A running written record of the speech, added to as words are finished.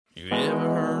You ever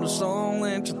heard a song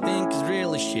that you think is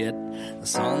really shit? A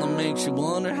song that makes you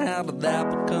wonder how did that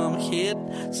become a hit?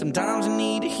 Sometimes you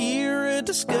need to hear a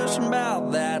discussion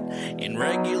about that in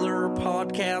regular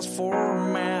podcast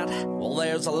format. Well,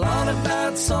 there's a lot of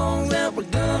bad songs that we're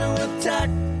gonna attack.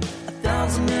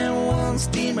 1,001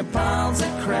 steaming piles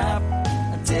of crap.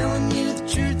 I'm telling you the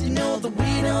truth, you know that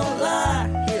we don't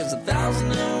lie. Here's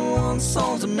 1,001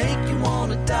 songs that make you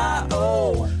wanna die.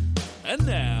 Oh. And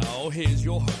now, here's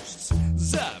your hosts,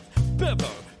 Zav, Bevo,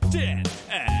 Dan,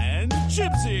 and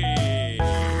Gypsy.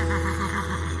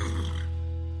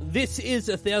 This is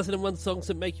 1,001 Songs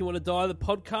That Make You Want to Die, the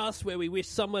podcast where we wish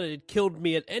someone had killed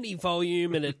me at any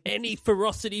volume and at any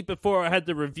ferocity before I had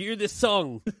to review this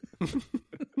song.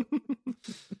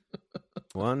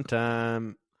 One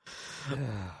time.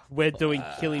 We're doing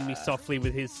Killing Me Softly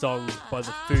with his song by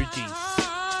the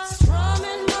Fugees.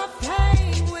 Strumming my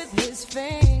pain with his fingers.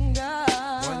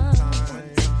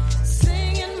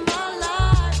 Singing my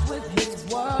life with his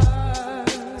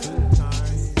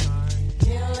words.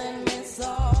 Killing me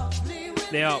softly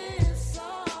with Now, his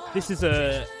song. this is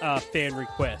a fan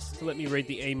request. Let me read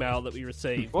the email that we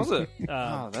received. Was it?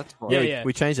 That's right. Yeah.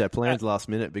 We changed our plans last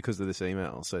minute because of this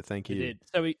email, so thank We you. did.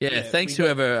 So Thanks we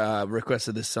got- whoever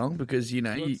requested this song because, you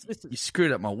know, you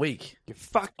screwed up my week. You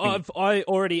fucked me. I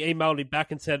already emailed him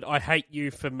back and said, I hate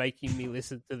you for making me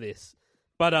listen to this.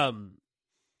 But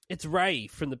it's Ray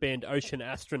from the band Ocean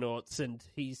Astronauts, and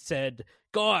he said,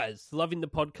 guys, loving the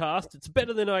podcast. It's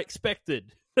better than I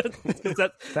expected.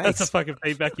 that's the fucking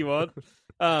feedback you want.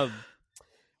 I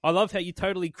love how you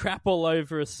totally crap all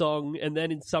over a song and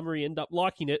then in summary end up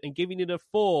liking it and giving it a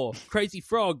 4. Crazy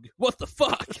Frog. What the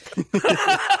fuck?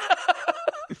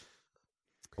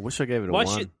 I wish I gave it a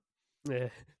 1.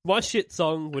 My shit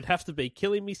song would have to be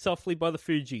Killing Me Softly by the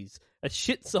Fugees. A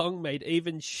shit song made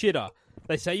even shitter.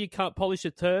 They say you can't polish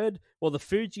a turd. Well, the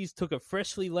Fugees took a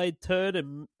freshly laid turd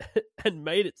and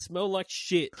made it smell like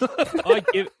shit.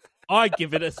 I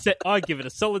give it a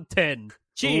solid 10.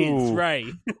 Cheers, Ooh. Ray.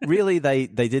 Really, they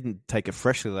didn't take a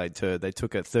freshly laid turd. They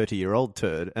took a 30-year-old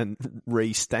turd and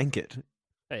re-stank it.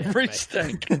 Hey, mate.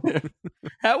 Re-stank.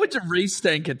 How would you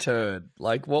re-stank a turd?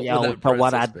 Like, what Yo, would that so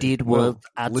what I process be? did was Well,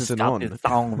 I just listen got on. this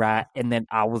song right, and then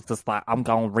I was just like, I'm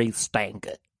gonna re-stank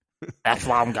it. That's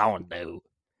what I'm gonna do.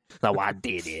 So I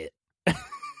did it.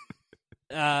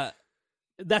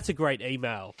 That's a great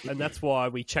email, and that's why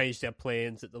we changed our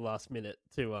plans at the last minute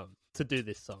to do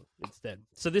this song instead.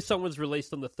 So this song was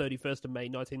released on the 31st of May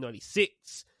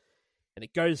 1996, and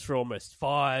it goes for almost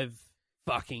 5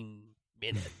 fucking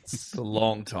minutes. It's a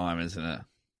long time, isn't it?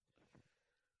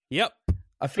 Yep.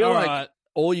 I feel All like right.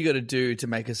 all you got to do to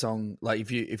make a song, like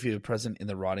if you're present in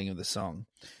the writing of the song,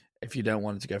 if you don't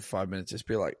want it to go for 5 minutes, just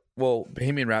be like, well,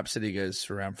 Bohemian Rhapsody goes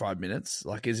for around 5 minutes.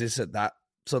 Like, is this at that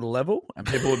sort of level? And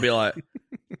people would be like,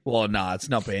 well, nah, it's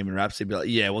not Bohemian Rhapsody. Be like,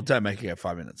 yeah, well, don't make it go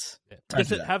 5 minutes. Don't Does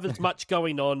do it that. have as much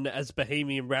going on as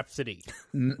Bohemian Rhapsody?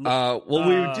 Well,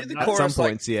 we did the At chorus. At some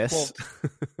points, like, yes.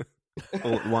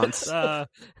 All at once. I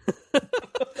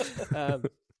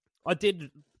did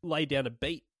lay down a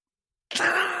beat.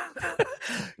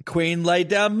 Queen laid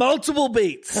down multiple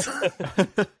beats.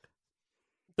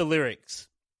 The lyrics.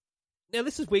 Now,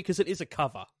 this is weird because it is a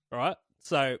cover, right?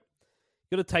 So you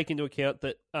got to take into account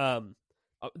that,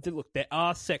 look, there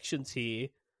are sections here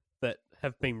that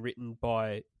have been written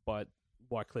by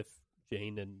Wycliffe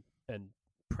Jean and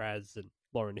Praz and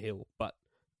Lauryn Hill, but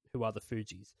who are the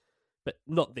Fugees. But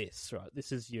not this, right?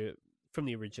 This is from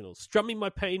the original. Strumming my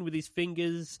pain with his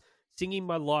fingers, singing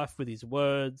my life with his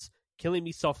words, killing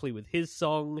me softly with his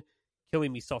song,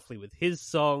 killing me softly with his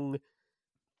song,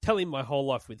 telling my whole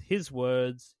life with his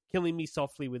words, killing me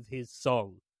softly with his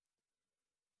song.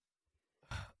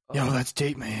 Yo, that's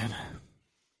deep, man.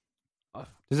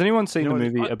 Has anyone seen the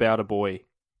movie About a Boy?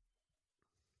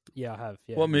 Yeah, I have.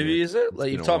 Yeah. What movie is it? Like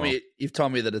It's you've been a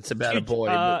told me that it's about a boy.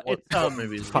 But what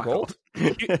movie is it called?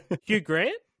 Hugh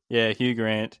Grant? Yeah, Hugh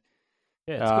Grant.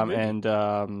 Yeah, it's a good movie. And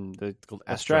the called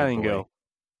Australian Astro Boy. girl,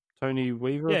 Tony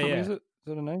Weaver. Or Yeah, something, yeah. Is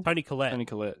that her name? Tony Collette. Tony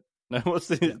Collette. No, what's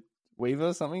the Weaver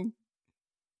or something?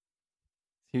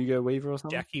 Hugo Weaver or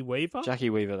something? Jackie Weaver? Jackie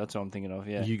Weaver. That's what I'm thinking of.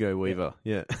 Yeah. Hugo Weaver,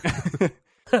 yeah.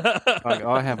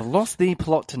 I have lost the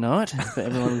plot tonight for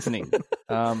everyone listening.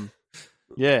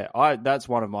 That's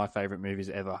one of my favorite movies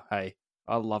ever. Hey,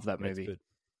 I love that movie. Good.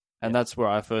 And that's where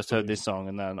I first heard this song,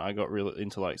 and then I got really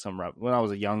into like some rap. When I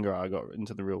was younger, I got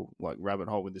into the real like rabbit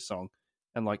hole with this song,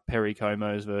 and like Perry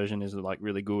Como's version is like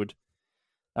really good.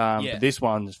 But this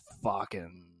one's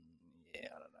fucking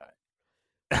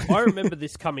I don't know. I remember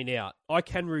this coming out. I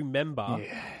can remember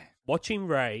watching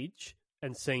Rage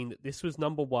and seeing that this was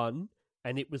number 1,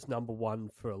 and it was number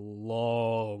 1 for a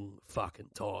long fucking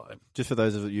time. Just for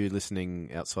those of you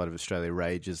listening outside of Australia,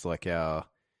 Rage is like our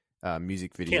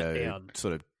music video Countdown.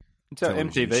 sort of It's our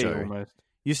television MTV show. almost.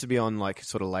 Used to be on like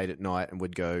sort of late at night and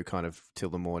would go kind of till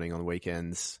the morning on the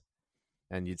weekends,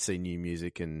 and you'd see new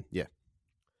music and yeah.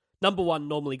 Number one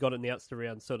normally got announced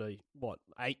around sort of, 8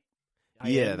 a.m.,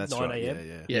 Yeah, that's 9 right.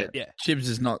 a.m.? Yeah. Yeah. Chibs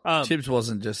is not. Chibs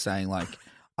wasn't just saying like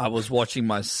I was watching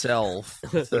myself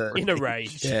In a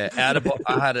rage. Yeah, I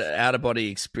had an out of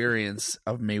body experience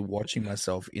of me watching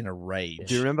myself in a rage.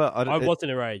 Do you remember? I was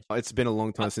in a rage. It's been a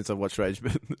long time since I've watched Rage,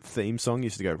 but the theme song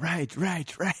used to go Rage,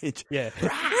 Rage, Rage. Yeah.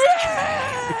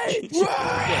 Rage!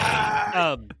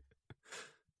 Yeah.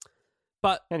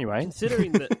 But Anyway.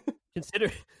 considering that,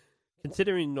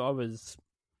 considering I was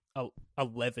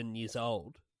 11 years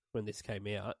old when this came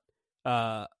out,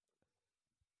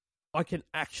 I can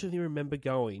actually remember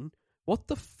going, "What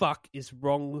the fuck is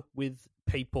wrong with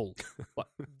people?" Like,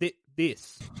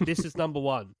 this is number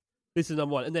one. This is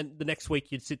number one. And then the next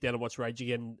week you'd sit down and watch Rage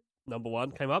again. Number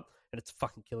one came up, and it's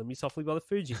fucking Killing Me Softly by the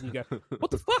Fugees, and you go,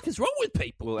 "What the fuck is wrong with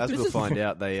people?" Well, as This we'll is find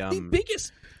out, they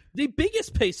the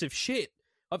biggest piece of shit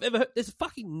I've ever heard. There's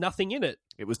fucking nothing in it.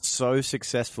 it was so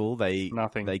successful they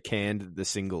canned the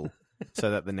single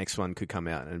so that the next one could come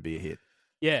out and be a hit.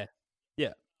 Yeah.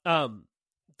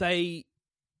 They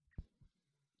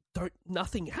don't.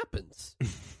 Nothing happens.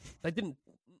 They didn't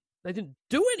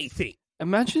do anything.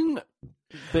 Imagine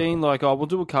being like, "Oh, we'll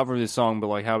do a cover of this song, but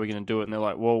like, how are we going to do it?" And they're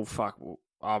like, "Well, fuck,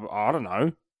 I don't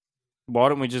know. Why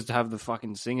don't we just have the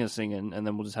fucking singer singing, and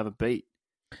then we'll just have a beat?"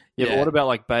 Yeah, but what about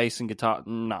like bass and guitar?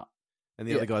 Nah. And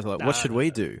the other guys are like, "What should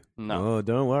we do?" No. Oh,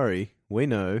 don't worry, we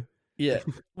know. Yeah.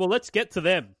 Well, let's get to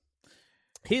them.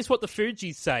 Here's what the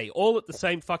Fugees say, all at the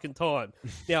same fucking time.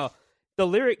 Now, the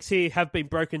lyrics here have been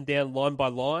broken down line by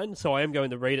line, so I am going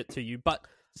to read it to you. But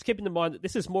just keeping in mind that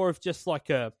this is more of just like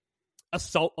a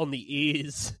assault on the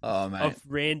ears of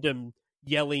random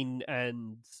yelling,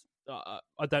 and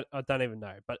I don't even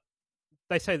know. But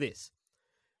they say this: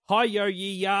 "Hi yo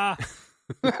ye ya,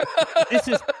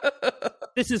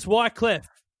 this is Wyclef.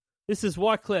 This is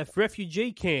Wyclef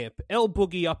refugee camp. El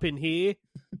Boogie up in here.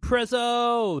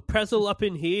 Prezzo up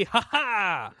in here. Ha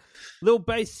ha! Lil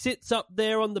Bass sits up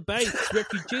there on the bass.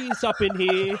 Refugees up in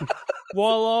here.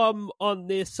 While I'm on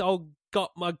this, I'll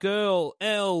got my girl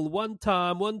L. One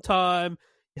time.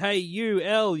 Hey you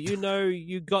L, you know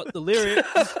you got the lyrics."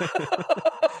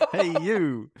 Hey,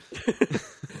 you.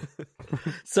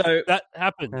 So that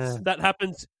happens. That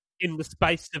happens in the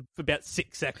space of about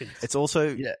 6 seconds. It's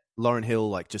also Lauryn Hill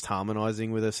like just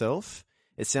harmonizing with herself.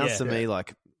 It sounds to me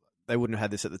like they wouldn't have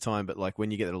had this at the time, but like when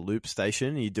you get at a loop station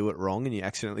and you do it wrong and you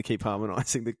accidentally keep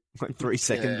harmonizing the like 3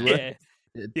 second word.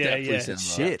 It definitely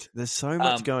sounds Shit, there's so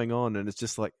much going on, and it's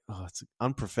just like, oh, it's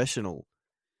unprofessional.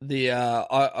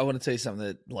 I want to tell you something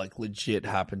that like legit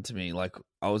happened to me. Like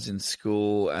I was in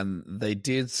school and they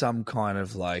did some kind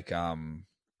of like I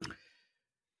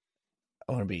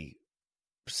want to be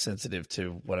sensitive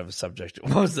to whatever subject it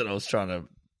was that I'm trying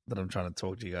to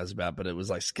talk to you guys about, but it was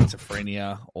like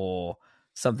schizophrenia or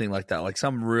something like that, like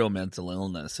some real mental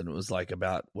illness, and it was like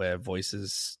about where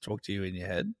voices talk to you in your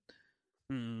head.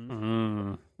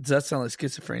 Mm. Does that sound like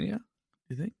schizophrenia?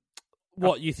 You think?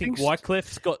 What, you think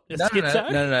Wyclef's got a No.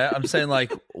 schizo? I'm saying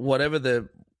like whatever the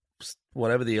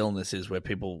illness is, where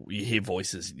you hear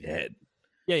voices in your head.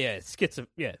 Yeah, schizo.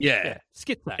 Yeah.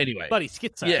 Schizo. Anyway. Bloody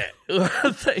schizo. Yeah.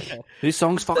 This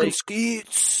song's fucking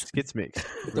skits. Skits Mix.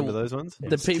 Remember those ones?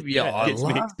 The people, I Skits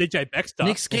love Mix, DJ Baxter.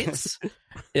 Nick Skits.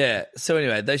 Yeah. So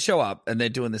anyway, they show up and they're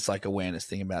doing this like awareness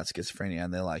thing about schizophrenia,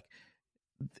 and they're like,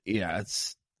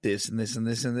 it's this and this and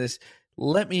this and this.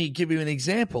 Let me give you an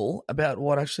example about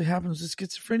what actually happens with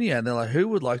schizophrenia. And they're like, who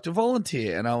would like to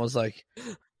volunteer? And I was like,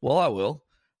 well, I will.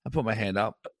 I put my hand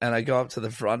up and I go up to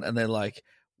the front, and they're like,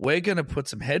 we're going to put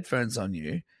some headphones on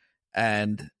you,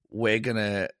 and we're going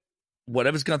to,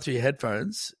 whatever's gone through your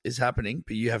headphones is happening,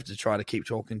 but you have to try to keep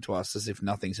talking to us as if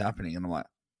nothing's happening. And I'm like,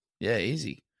 yeah,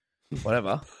 easy,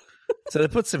 whatever. So they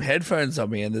put some headphones on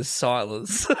me and there's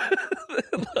silence.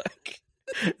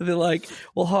 they're like,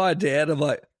 well, hi, Dad. I'm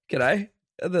like, g'day.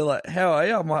 And they're like, how are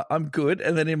you? I'm like, I'm good.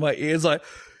 And then in my ears, like,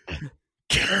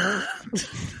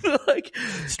 like,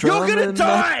 you're gonna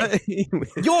die.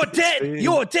 You're dead.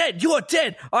 You're dead. You're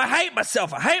dead. I hate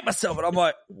myself. And I'm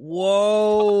like,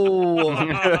 whoa.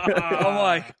 I'm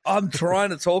like, I'm trying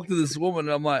to talk to this woman,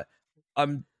 and I'm like,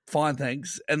 I'm fine,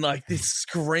 thanks. And like this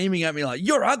screaming at me, like,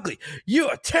 you're ugly. You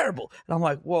are terrible. And I'm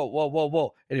like,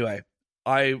 whoa. Anyway,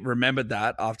 I remembered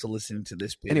that after listening to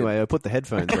this bit. Anyway, I put the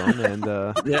headphones on, and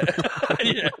yeah.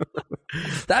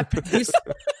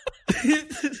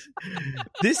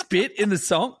 This bit in the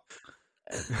song,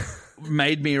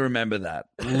 made me remember that.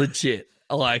 Legit.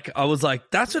 Like, I was like,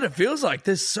 that's what it feels like.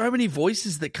 There's so many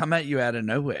voices that come at you out of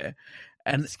nowhere.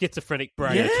 And schizophrenic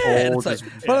brain. yeah, and it's like,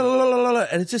 blah, blah, blah, blah, blah,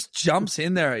 and it just jumps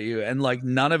in there at you. And like,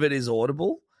 none of it is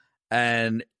audible.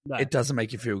 And it doesn't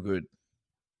make you feel good.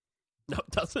 No,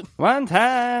 it doesn't. One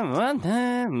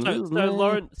time.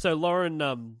 So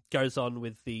Lauren goes on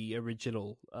with the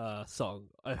original song.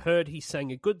 I heard he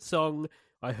sang a good song.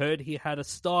 I heard he had a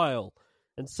style.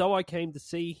 And so I came to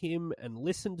see him and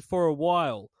listened for a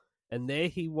while. And there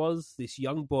he was, this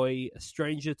young boy, a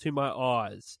stranger to my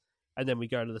eyes. And then we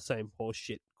go to the same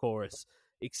horseshit chorus.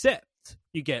 Except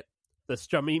you get the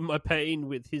strumming my pain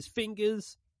with his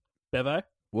fingers. Bevo?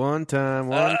 One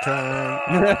time.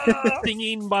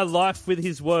 Singing my life with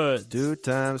his words. Two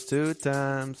times.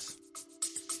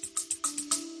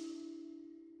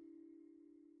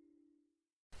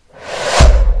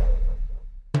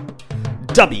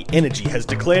 Dubby Energy has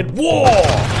declared war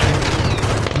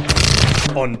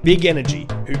on Big Energy,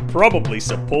 who probably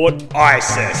support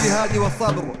ISIS.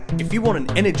 If you want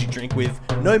an energy drink with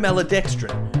no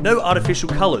maltodextrin, no artificial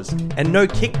colours, and no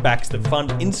kickbacks that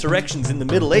fund insurrections in the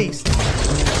Middle East,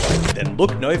 then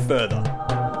look no further.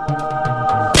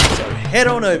 So head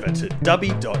on over to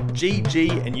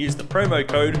dubby.gg and use the promo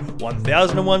code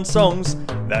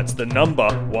 1001songs, that's the number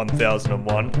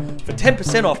 1001, for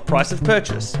 10% off price of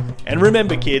purchase. And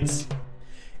remember, kids,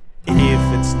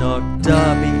 if it's not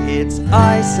Dubby, it's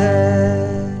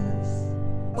ISIS.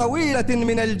 طويلة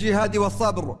من الجهاد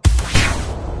والصبر.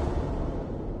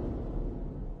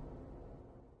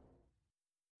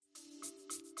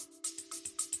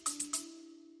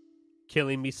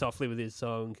 Killing me softly with his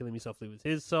song. Killing me softly with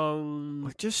his song.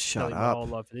 Like, just shut Killing my up. whole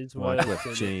life with his words.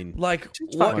 Wyclef Jean. Like,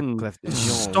 Fucking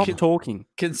stop talking.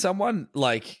 Can someone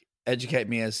like educate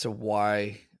me as to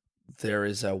why there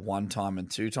is a 1 time and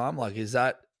 2 time? Like, is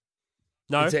there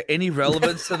any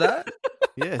relevance to that?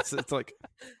 Yeah, it's like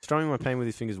strumming my pain with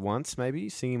his fingers once, maybe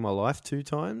singing my life 2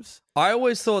 times. I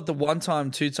always thought the 1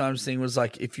 time, 2 times thing was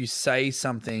like if you say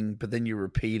something, but then you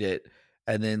repeat it,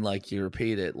 and then like you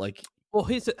repeat it, like. Well,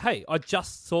 hey, I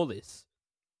just saw this.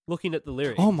 Looking at the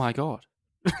lyrics. Oh my god.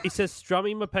 He says,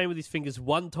 strumming my pain with his fingers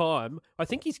 1 time. I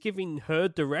think he's giving her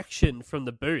direction from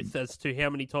the booth as to how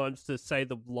many times to say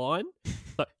the line.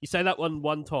 So you say that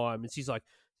 1 time, and she's like,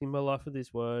 sing my life with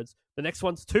his words. The next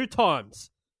one's 2 times.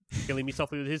 Killing me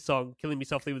softly with his song, killing me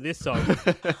softly with this song.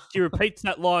 She repeats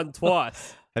that line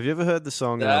twice. Have you ever heard the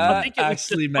song? That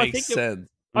actually makes sense.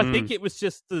 I think it was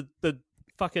just the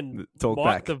fucking talk mic,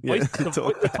 back. the voice,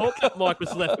 the talk mic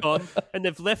was left on, and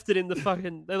they've left it in the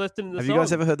fucking. They left it in the. Have song. you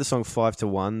guys ever heard the song 5 to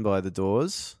 1 by The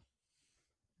Doors?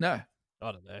 No.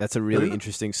 I don't know. That's a really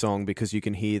interesting song because you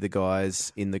can hear the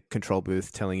guys in the control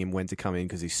booth telling him when to come in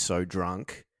because he's so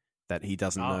drunk that he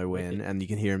doesn't know when, and you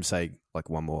can hear him say like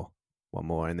one more,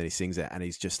 and then he sings it, and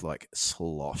he's just like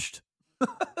sloshed.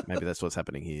 Maybe that's what's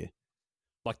happening here.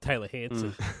 Like Taylor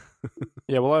Hanson.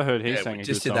 Yeah, well, I heard he sang we a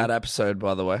just good did song. that episode,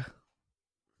 by the way.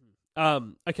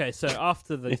 Okay, so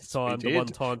after this Yes, time, we the 1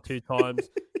 did. time, 2 times,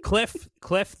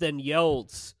 Clef then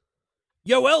yells,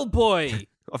 "Yo, L boy,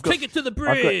 take it to the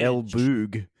bridge." I've got El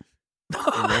Boog.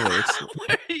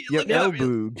 Yeah, El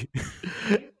Boog.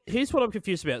 Here's what I'm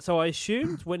confused about. So I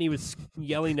assumed when he was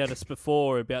yelling at us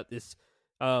before about this,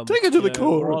 Take it to the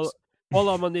chorus. While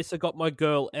I'm on this, I got my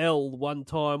girl L 1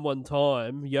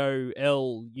 time. Yo,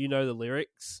 L, you know the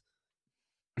lyrics.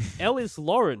 L is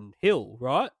Lauren Hill,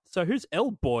 right? So who's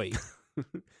L boy?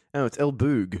 Oh, it's El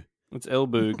Boog. It's El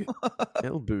Boog.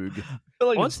 El Boog. I feel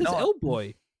like Why it's says not. L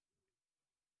boy?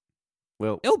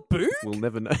 Well, El Boog? we'll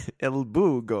never know. El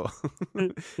Boog. Or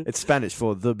it's Spanish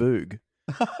for the Boog.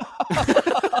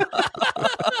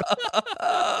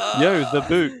 Yo, the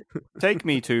boot. Take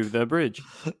me to the bridge.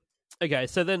 Okay,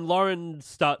 so then Lauren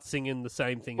starts singing the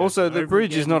same thing. Also, over and the over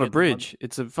bridge again. is not We a get the one- bridge.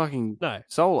 It's a fucking No,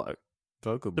 solo.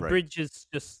 Vocal the break. bridge is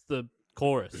just the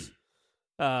chorus.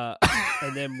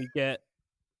 And then we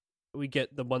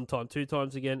get the 1 time, 2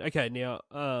 times again. Okay, now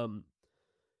to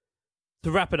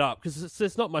wrap it up, because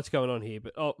there's not much going on here,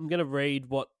 but I'm going to read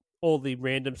what all the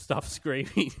random stuff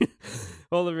screaming,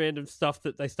 all the random stuff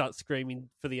that they start screaming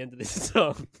for the end of this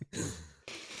song.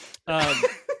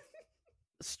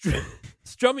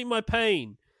 Strumming my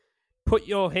pain. Put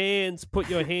your hands for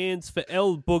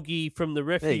El Boogie from the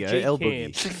There you refugee go, El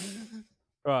camp. Boogie.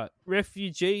 Right,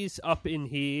 refugees up in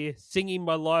here, singing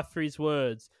my life for his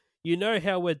words. You know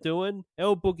how we're doing.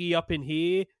 El Boogie up in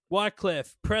here.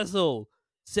 Wyclef, Prezel,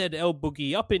 said El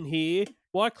Boogie up in here.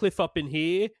 Wycliffe up in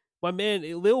here. My man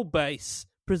Lil Bass,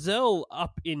 Prezel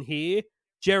up in here.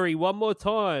 Jerry, one more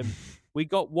time. We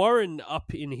got Warren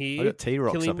up in here. I got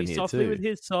T-Rocks killing up me in here softly too. with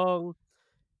his song.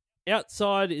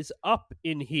 Outside is up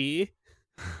in here,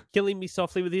 killing me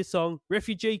softly with his song,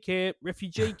 Refugee Camp,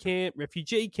 Refugee Camp,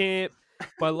 Refugee Camp.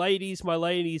 My ladies,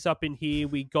 up in here.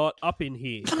 We got up in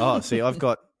here. Oh, see,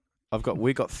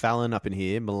 we got Fallon up in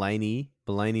here.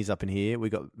 Mulaney's up in here. We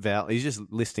got Val. He's just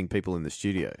listing people in the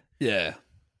studio. Yeah.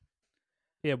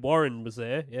 Yeah, Warren was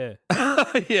there. Yeah.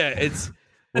 Yeah, it's...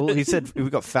 Well, he said we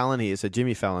got Fallon here, so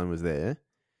Jimmy Fallon was there.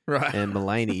 Right. And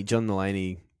John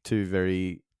Mulaney, two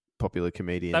very popular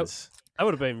comedians. That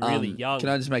would have been really young. Can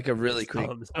I just make a really quick...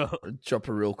 drop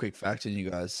a real quick fact on you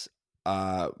guys?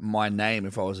 My name,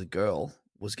 if I was a girl,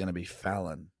 was going to be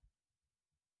Fallon.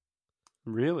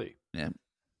 Really? Yeah.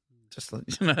 Just let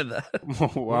you know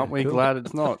that. Well, aren't we glad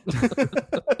it's not?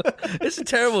 It's a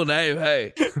terrible name,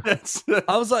 hey.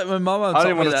 I was like, when my mum I told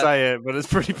didn't me want to that, say it, but it's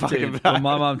pretty fucking dude, bad. when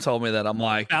my mum told me that, I'm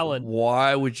like, Fallon.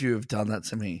 why would you have done that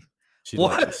to me? She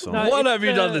Why, liked this song. No, why it's, have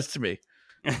you done this to me?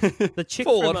 The chick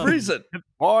For from, what reason?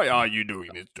 Why are you doing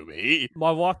this to me?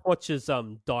 My wife watches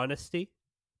Dynasty,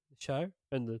 the show,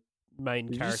 and the main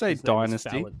Did you character. say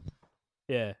Dynasty?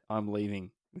 Yeah. I'm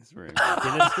leaving this room.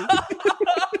 Dynasty.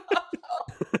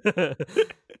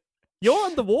 You're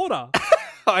underwater.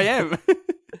 I am.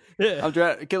 Yeah. I'm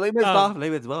drowning. Can leave me stuff.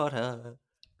 Leave it water.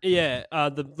 Yeah.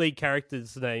 The lead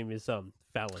character's name is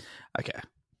Fallon. Okay.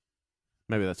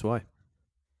 Maybe that's why.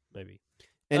 Maybe.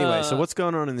 Anyway, so what's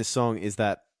going on in this song is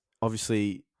that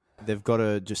obviously they've got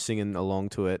to just singing along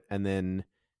to it, and then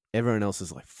everyone else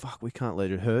is like, "Fuck, we can't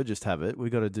let her just have it. We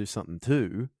got to do something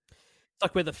too." It's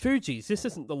like we're the Fugees. This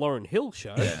isn't the Lauryn Hill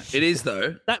show. Yeah. It is,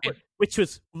 though. Which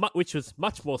was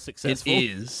much more successful. It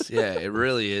is. Yeah, it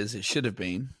really is. It should have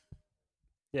been.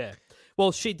 Yeah.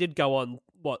 Well, she did go on.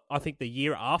 What I think the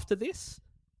year after this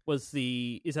is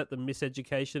that the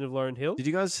Miseducation of Lauryn Hill? Did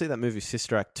you guys see that movie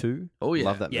Sister Act 2? Oh yeah.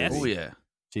 Love that movie. Yes. Oh yeah.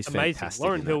 She's Amazing. fantastic.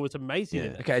 Lauryn in Hill that. was amazing. Yeah.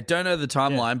 In it. Okay, I don't know the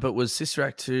timeline, but was Sister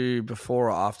Act 2 before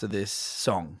or after this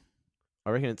song?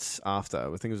 I reckon it's after.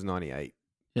 I think it was 98.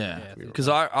 Yeah. Yeah, Because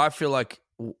I feel like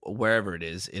wherever it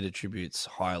is, it attributes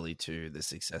highly to the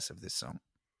success of this song.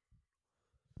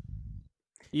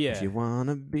 Yeah. If you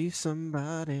wanna be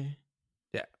somebody.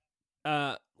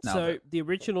 So the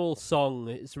original song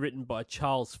is written by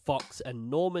Charles Fox and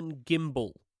Norman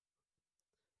Gimbel.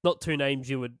 Not two names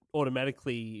you would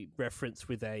automatically reference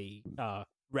with a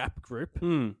rap group,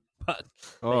 but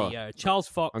there you go. Charles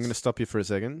Fox. I'm going to stop you for a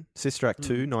second. Sister Act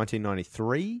 2,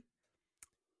 1993.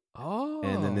 Oh.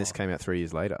 And then this came out 3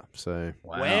 years later. So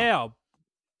Wow.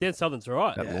 Dan Southern's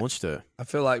right. that launched her. I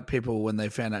feel like people, when they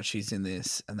found out she's in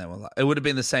this, and they were like, it would have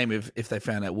been the same if they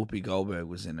found out Whoopi Goldberg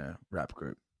was in a rap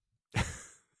group.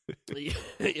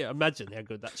 Yeah, imagine how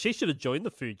good that. She should have joined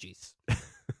the Fugees.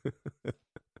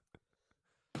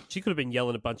 She could have been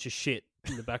yelling a bunch of shit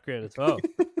in the background as well.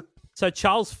 So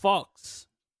Charles Fox,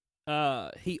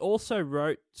 he also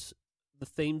wrote the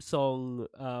theme song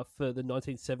for the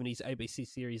 1970s ABC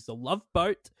series The Love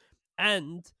Boat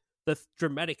and the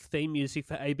dramatic theme music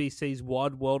for ABC's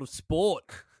Wide World of Sport.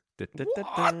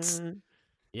 What?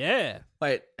 Yeah.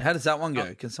 Wait, how does that one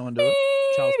go? Can someone do it?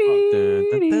 Charles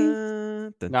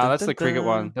Fox. No, that's the cricket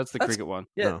one. That's the cricket one.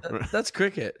 Yeah, No. that's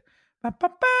cricket.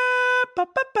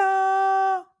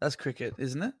 That's cricket,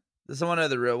 isn't it? Does someone know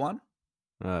the real one?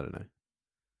 I don't know.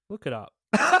 Look it up.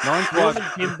 Norman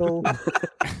Gimbel.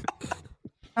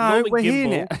 No, we're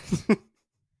here Gimbel.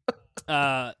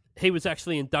 now. He was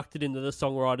actually inducted into the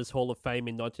Songwriters Hall of Fame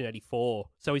in 1984.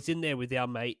 So he's in there with our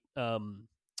mate,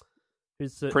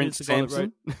 who's the guy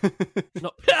that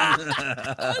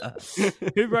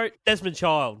wrote, who wrote Desmond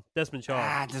Child. Desmond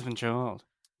Child. Desmond Child.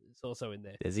 It's also in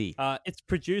there. There's he. It's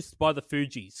produced by the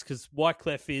Fugees because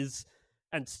Wyclef is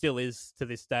and still is to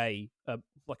this day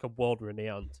like a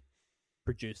world-renowned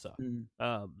producer.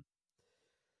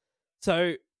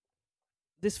 So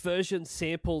this version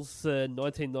samples the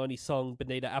 1990 song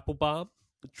Bonita Applebaum.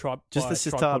 Just the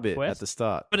sitar bit at the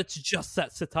start. But it's just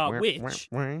that sitar, which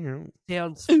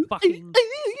sounds fucking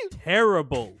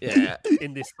terrible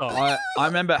in this song. I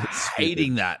remember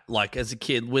hating that, like, as a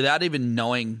kid, without even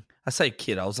knowing. I say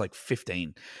kid, I was like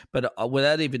 15, but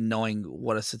without even knowing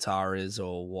what a sitar is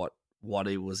or what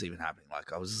it was even happening.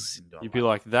 Like, I was listening to it. You'd be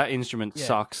like, that instrument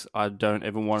sucks. I don't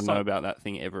ever want to know about that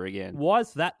thing ever again. Why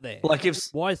is that there? Like,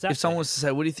 why is that if someone there? was to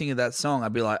say, "What do you think of that song?"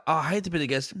 I'd be like, "Oh, I hate the bit it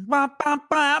goes, bah, bah,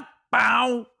 bah,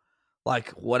 bow." Like,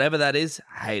 whatever that is,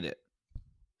 hate it.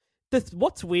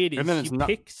 What's weird And then is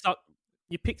it's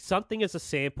you pick something as a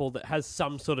sample that has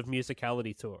some sort of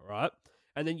musicality to it, right?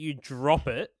 And then you drop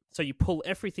it. So you pull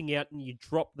everything out and you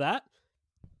drop that,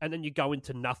 and then you go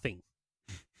into nothing.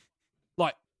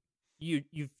 Like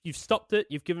you've stopped it.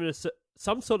 You've given us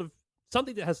some sort of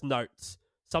something that has notes,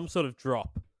 some sort of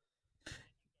drop.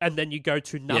 and then you go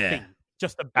to nothing. Yeah.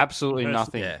 Just a Absolutely verse.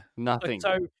 nothing. Yeah. Nothing.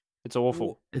 So It's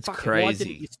awful. It's Why didn't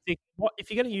crazy. you stick? If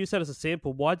you're going to use that as a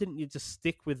sample, why didn't you just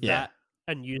stick with Yeah. that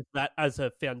and use that as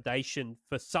a foundation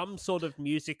for some sort of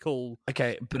musical?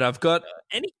 Okay, but I've got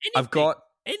Anything.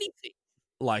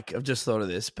 I've just thought of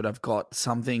this, but I've got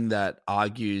something that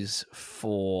argues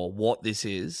for what this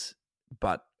is,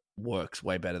 but works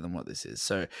way better than what this is.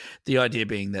 So the idea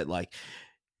being that like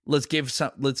let's give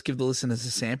the listeners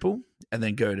a sample and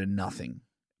then go to nothing,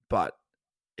 but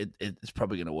it's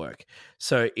probably going to work.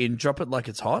 So in "Drop It Like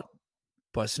It's Hot"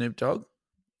 by Snoop Dogg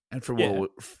and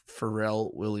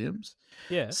Pharrell Williams.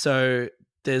 Yeah. So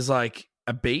there's like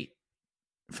a beat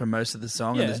for most of the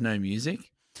song Yeah. and there's no music.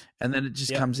 And then it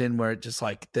just Yeah. comes in where it just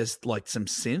like there's like some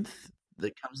synth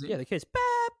that comes in. Yeah, the case.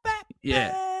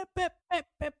 Yeah.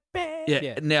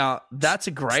 Yeah. Now that's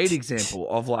a great example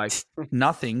of like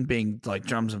nothing being like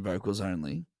drums and vocals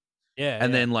only. Yeah.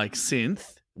 And then like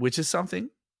synth, which is something,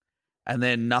 and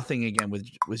then nothing again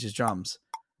which is drums.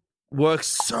 Works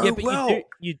so but well.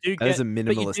 you do get That is a but you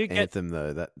minimalist do get- anthem,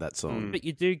 though. That song. But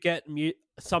you do get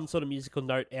some sort of musical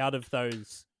note out of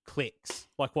those clicks,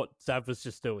 like what Zav was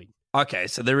just doing. Okay,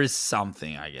 so there is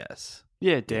something, I guess.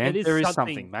 Yeah, Dan, It is there is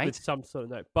something, mate. with some sort of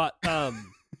note. But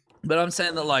But I'm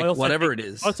saying that I like also whatever think-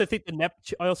 it is. I also think the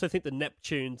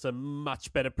Neptunes are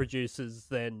much better producers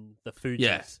than the Fugees.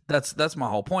 Yeah, that's my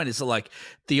whole point. Is that like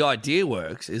the idea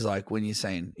works. Is like when you're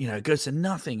saying it goes to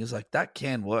nothing. Is like that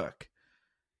can work,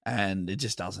 and it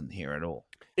just doesn't here at all.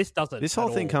 This doesn't. This whole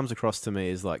at thing all. comes across to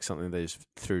me as like something they just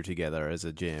threw together as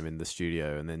a jam in the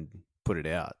studio and then put it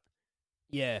out.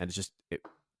 Yeah. And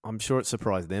I'm sure it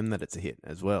surprised them that it's a hit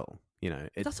as well.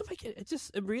 It doesn't make it. It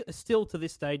just still to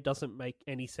this day doesn't make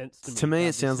any sense to me. To me, how it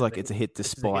this sounds is like it's a hit this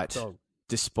is despite song.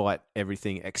 despite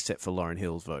everything except for Lauryn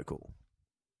Hill's vocal.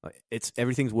 Like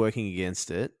everything's working against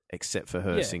it except for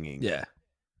her Yeah. singing. Yeah,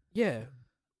 Yeah,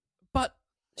 but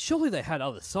surely they had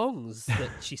other songs that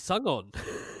she sung on.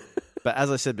 But as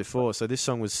I said before, so this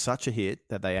song was such a hit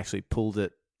that they actually pulled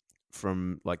it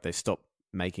from like they stopped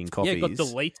making copies. Yeah, it got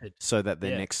deleted so that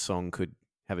their Yeah. next song could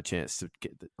have a chance to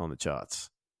get on the charts.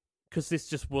 because this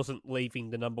just wasn't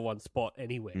leaving the number one spot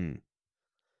anywhere.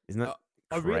 Isn't that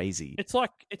I re- crazy? It's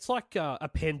like a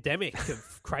pandemic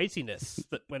of craziness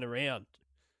that went around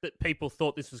that people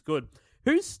thought this was good.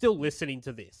 Who's still listening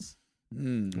to this?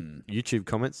 YouTube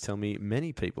comments tell me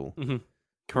many people.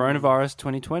 Coronavirus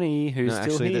 2020. Who's No, still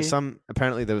actually, here? there's some.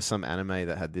 Apparently, there was some anime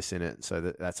that had this in it,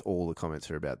 so that's all the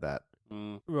comments are about that.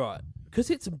 Right, because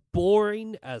it's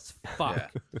boring as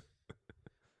fuck.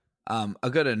 Yeah. I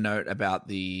got a note about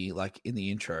the like in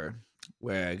the intro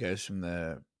where it goes from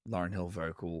the Lauryn Hill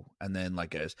vocal and then like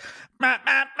goes "Mah,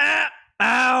 mah, mah,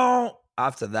 ow."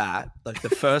 After that, like the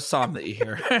first time that you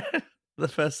hear it,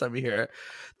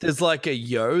 there's like a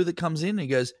yo that comes in and he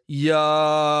goes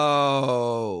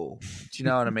yo. Do you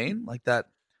know what I mean? Like that.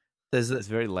 It's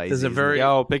very lazy. There's a isn't very it?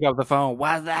 Yo, pick up the phone.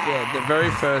 What's that? yeah,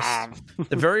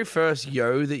 the very first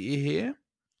yo that you hear,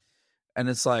 and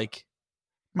it's like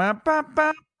 "Ma, ba,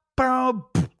 ba, ba,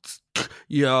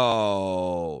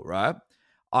 yo," right?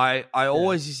 I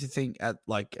always used to think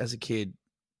like as a kid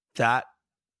that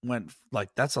went like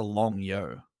that's a long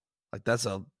yo, like that's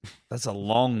a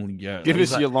long yo. Give Like,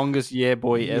 us it's your like, longest yeah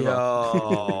boy ever.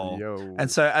 yo. Yo. And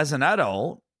so as an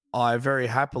adult, I very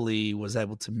happily was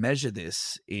able to measure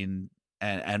this and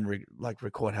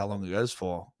record how long it goes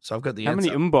for. So I've got the How answer.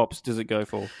 many umbops does it go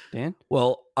for, Dan?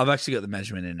 Well, I've actually got the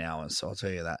measurement in hours, so I'll tell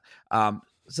you that.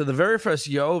 So the very first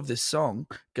yo of this song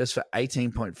goes for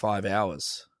 18.5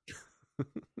 hours.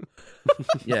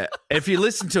 Yeah, if you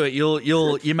listen to it,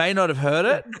 you may not have heard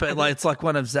it, but like it's like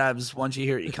one of Zab's. Once you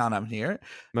hear it, you can't unhear it.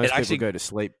 Most people actually- go to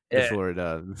sleep Yeah.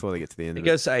 before they get to the end It of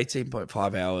goes to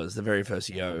 18.5 hours. The very first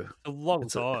yo. A long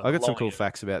It's a- time. I got some long cool yo.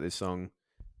 facts about this song,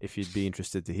 if you'd be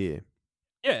interested to hear.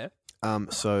 Yeah.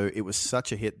 So it was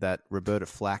such a hit that Roberta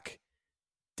Flack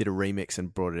did a remix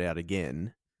and brought it out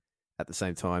again at the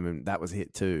same time, and that was a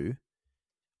hit too.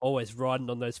 Always riding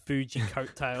on those Fuji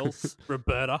coattails,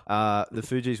 Roberta. The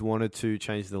Fugees wanted to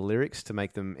change the lyrics to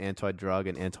make them anti-drug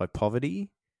and anti-poverty,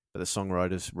 but the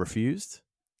songwriters refused.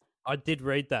 I did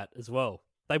read that as well.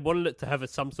 They wanted it to have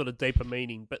some sort of deeper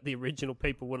meaning, but the original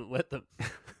people wouldn't let them.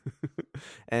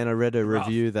 And I read a Rough.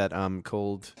 review that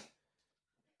called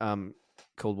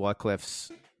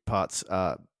Wyclef's parts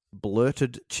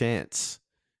blurted chants,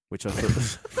 which I thought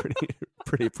was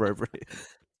pretty appropriate.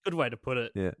 Good way to put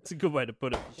it. Yeah. It's a good way to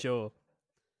put it for sure.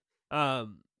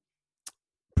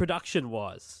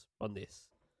 Production-wise on this.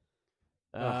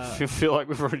 I feel like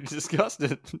we've already discussed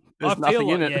it. There's I nothing feel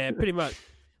like, in it. yeah, pretty much.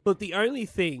 Look, the only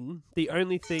thing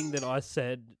that I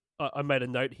said, I made a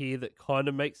note here that kind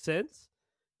of makes sense,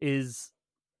 is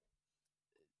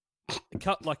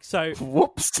cut like so.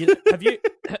 Whoops.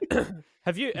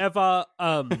 Have you ever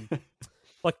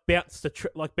like bounced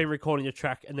like been recording a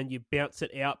track and then you bounce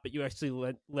it out, but you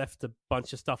actually left a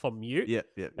bunch of stuff on mute? Yeah.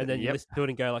 And then you listen to it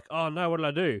and go like, "Oh no, what did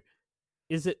I do?"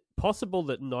 Is it possible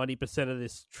that 90% of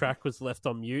this track was left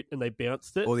on mute and they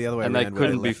bounced it? Or the other way And around, they where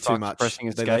couldn't be left too fucked much. pressing They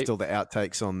escape? left all the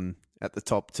outtakes on at the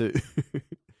top too.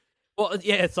 Well,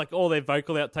 yeah, it's like all their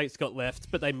vocal outtakes got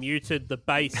left, but they muted the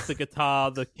bass, the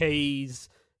guitar, the keys,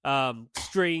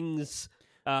 strings.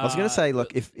 I was going to say,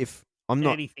 look, if I'm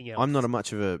not, anything else. I'm not a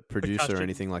much of a producer Percussion. or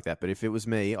anything like that. But if it was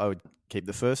me, I would keep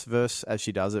the first verse as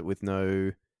she does it with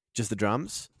just the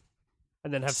drums.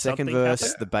 And then have second something verse,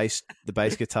 happen. the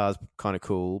bass guitar's kind of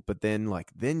cool, but then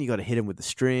you got to hit him with the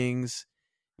strings.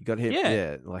 You got to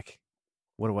hit, like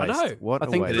what a waste! know. What I a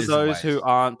think waste. for is a those waste. who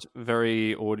aren't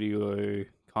very audio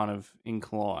kind of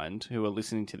inclined, who are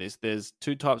listening to this, there's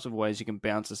two types of ways you can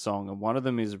bounce a song, and one of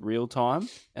them is real time,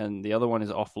 and the other one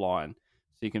is offline.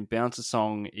 So you can bounce a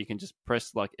song, you can just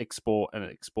press like export, and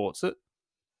it exports it.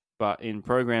 But in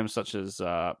programs such as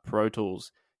Pro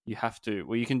Tools, you have to.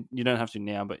 Well, you don't have to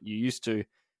now, but you used to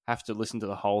have to listen to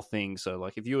the whole thing. So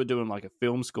like if you were doing like a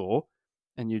film score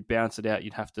and you'd bounce it out,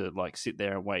 you'd have to like sit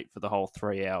there and wait for the whole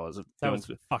 3 hours of That doing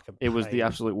was fucking. it was the pain.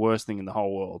 absolute worst thing in the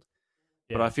whole world.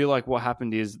 Yeah. But I feel like what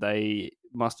happened is they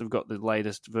must have got the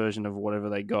latest version of whatever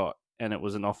they got, and it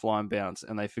was an offline bounce,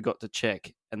 and they forgot to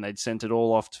check, and they'd sent it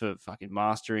all off to fucking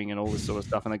mastering and all this sort of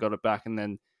stuff, and they got it back, and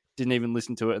then didn't even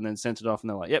listen to it, and then sent it off, and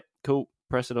they're like, "Yep, cool,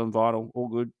 press it on vinyl, all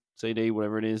good, CD,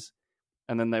 whatever it is,"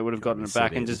 and then they would have gotten it back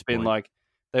CD and at just this been point. like,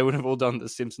 they would have all done the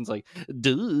Simpsons like,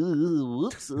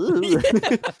 whoops.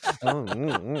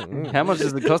 How much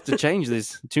does it cost to change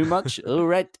this? Too much? All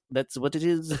right, that's what it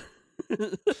is.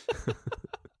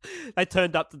 They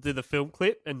turned up to do the film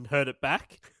clip and heard it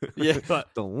back. Yeah. But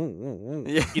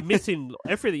Yeah. you're missing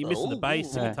everything. You're missing the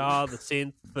bass, the Yeah. guitar, the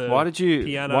synth, the Why did you?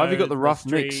 piano, Why have you got the rough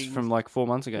mix strings. from like 4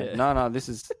 months ago? Yeah. No, this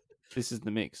is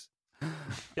the mix.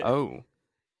 Oh,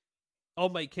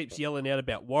 Old mate keeps yelling out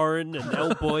about Warren and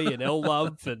L Boy and L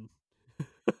Love and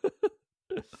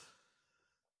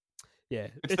yeah,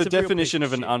 it's a the real definition piece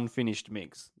of an shit. unfinished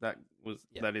mix. That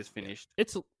Yeah. that is finished.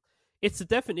 It's the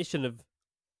definition of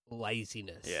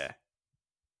laziness. Yeah.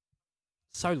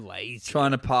 So lazy.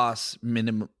 Trying to pass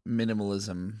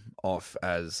minimalism off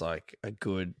as like a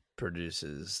good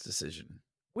producer's decision.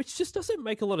 Which just doesn't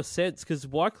make a lot of sense because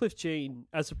Wycliffe Jean,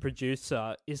 as a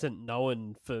producer, isn't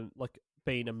known for like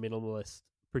being a minimalist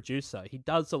producer. He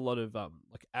does a lot of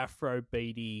like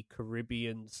Afrobeaty,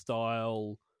 Caribbean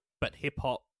style, but hip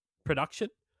hop production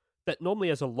that normally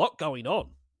has a lot going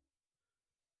on.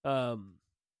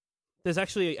 There's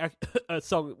actually a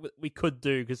song we could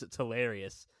do because it's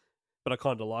hilarious, but I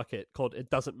kind of like it, called "It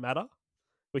Doesn't Matter,"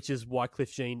 which is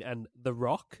Wycliffe Jean and The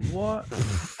Rock. What?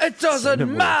 It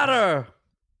doesn't matter.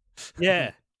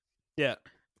 Yeah, yeah,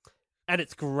 and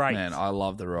it's great. Man, I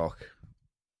love The Rock.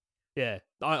 Yeah,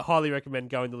 I highly recommend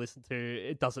going to listen to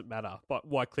 "It Doesn't Matter" by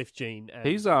Wycliffe Jean. And,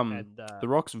 He's and, The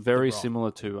Rock's very The Rock.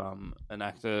 similar to an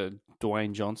actor,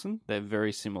 Dwayne Johnson. They're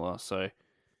very similar. So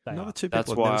they Another are. two That's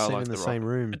people I've why never I seen like in the The same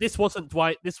Rock. room. But this wasn't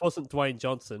Dwayne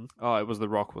Johnson. oh, it was The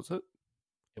Rock, was it?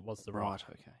 It was The Rock. Right.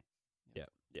 Okay. Yeah,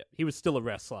 yeah. He was still a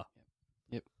wrestler.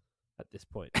 Yep. At this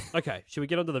point. Okay, should we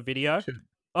get onto the video?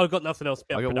 I've got nothing else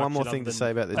about I got one more production thing other to than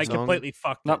say about the they song. completely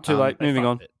fucked Not it. too late. They Moving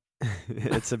fucked on. it.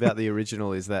 It's about the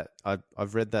original. Is that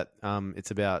I've read that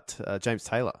it's about James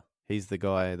Taylor. He's the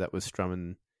guy that was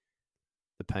strumming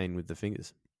the pain with the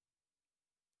fingers.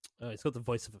 He's got the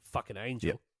voice of a fucking angel.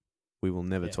 Yep. We will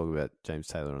never Yeah. talk about James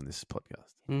Taylor on this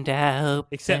podcast, And I hope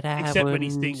Except- that I except when he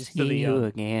wouldn't sings to see the, you um,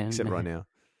 again. except right now.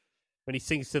 When he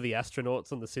sings to the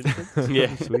astronauts on The Simpsons.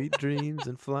 Yeah. Sweet dreams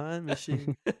and flying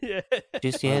machine. Yeah.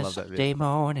 Just I love that yesterday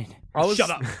morning. I was, Shut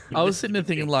up. I was sitting there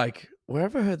thinking, like, where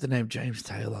have I heard the name James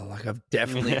Taylor? Like, I've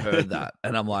definitely heard that.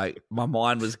 And I'm like, my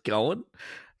mind was going.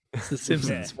 It's The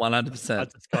Simpsons, I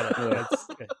 100%. just got it.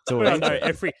 all Well, right.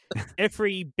 no,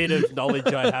 every bit of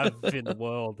knowledge I have in the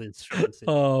world is from The Simpsons.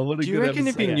 Oh, what a Do you good reckon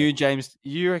if episode. you knew James,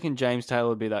 you reckon James Taylor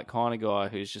would be that kind of guy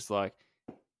who's just like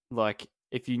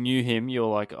if you knew him, you're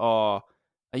like, oh,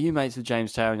 are you mates with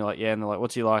James Taylor? And you're like, yeah. And they're like,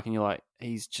 what's he like? And you're like,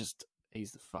 he's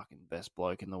the fucking best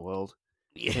bloke in the world.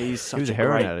 He's such He was a a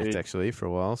heroin great addict dude. actually for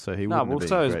a while, so he No, wouldn't well, have been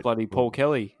so is great. bloody Paul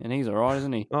Kelly, and he's all right,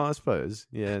 isn't he? Oh, I suppose.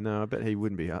 Yeah, no, I bet he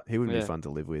wouldn't be. He wouldn't Yeah. be fun to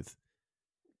live with.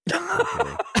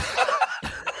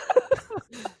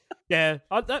 Yeah.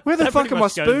 Where the that fuck pretty are my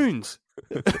much goes- spoons?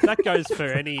 That goes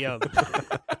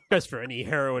for any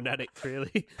heroin addict,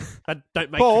 really. I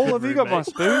don't make Paul, for have good you got my roommates.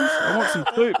 spoons? I want some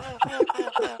soup.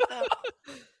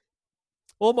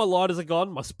 All my lighters are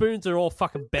gone. My spoons are all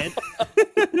fucking bent.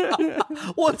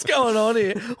 What's going on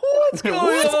here? What's going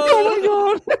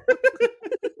on?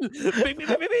 Bing, bing, bing,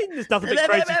 bing, bing. There's nothing but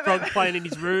Crazy Frog playing in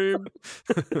his room.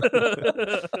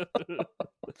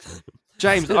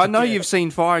 James, I know you've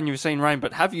seen fire and you've seen rain,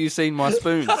 but have you seen my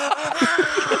spoons?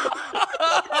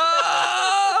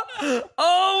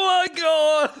 Oh my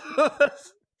god!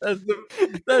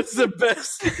 That's the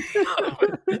best.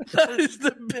 That is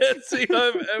the best thing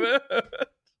I've ever heard.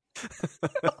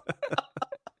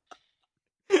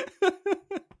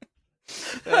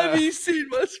 Have you seen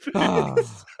my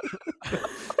spoons?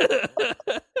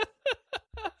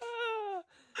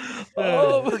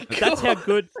 Oh my god! That's how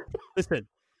good. Listen,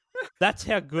 that's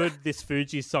how good this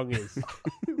Fugees song is.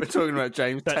 We're talking about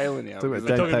James Taylor now. Talking about We're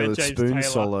Dave talking about Taylor's James spoon Taylor.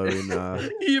 solo in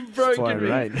You've Fire broken and me.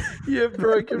 Rain. You've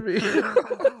broken me.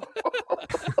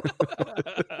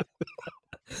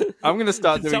 I'm going to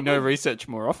start Can doing no someone- research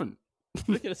more often. I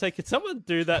was going to say, could someone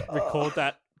do that? Record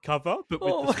that cover, but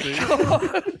with Oh the my spoon.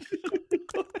 god!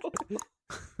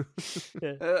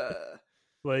 Yeah,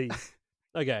 please.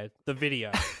 Okay, the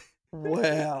video.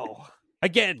 Wow.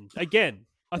 Again.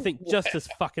 I think just as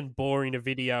fucking boring a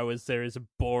video as there is a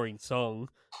boring song.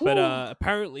 But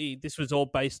apparently this was all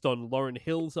based on Lauryn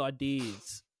Hill's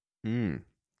ideas. Mm.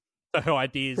 So her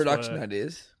ideas Production were,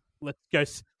 ideas.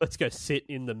 let's go sit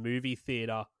in the movie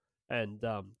theater and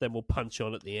then we'll punch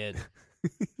on at the end.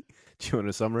 Do you want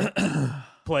a summary?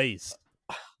 Please.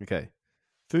 Okay.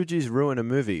 Fugees ruin a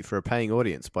movie for a paying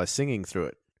audience by singing through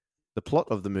it. The plot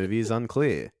of the movie is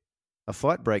unclear. A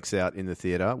fight breaks out in the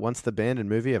theater once the band and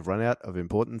movie have run out of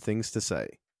important things to say.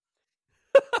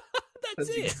 That's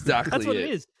it. Exactly. That's what it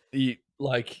is. You,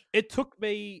 like, It took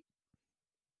me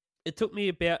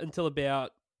until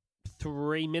about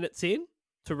 3 minutes in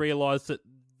to realize that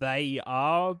they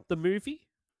are the movie.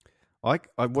 I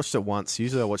watched it once.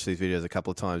 Usually I watch these videos a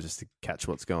couple of times just to catch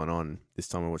what's going on. This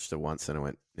time I watched it once and I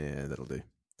went, yeah, that'll do.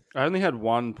 I only had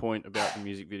one point about the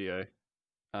music video,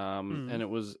 and it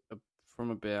was from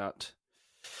about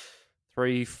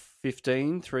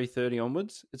 3:15, 3:30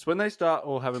 onwards. It's when they start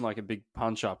all having like a big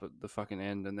punch up at the fucking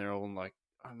end, and they're all like,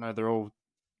 I don't know, they're all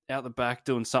out the back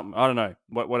doing something. I don't know,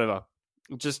 whatever.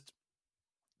 Just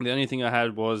the only thing I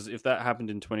had was if that happened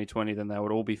in 2020, then they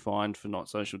would all be fined for not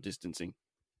social distancing.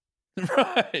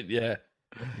 right? Yeah.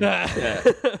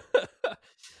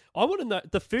 I want to know.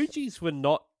 The Fugees were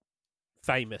not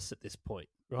famous at this point,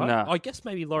 right? No. I guess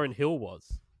maybe Lauryn Hill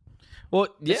was. Well,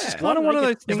 yeah. It's just kind of one of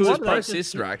those If things. it was Why do they pro just-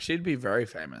 Sister Act, she'd be very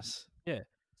famous. Yeah.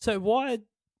 So why?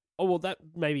 Oh well, that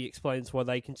maybe explains why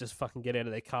they can just fucking get out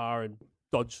of their car and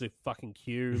dodge the fucking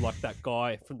queue like that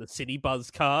guy from the City Buzz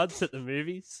cards at the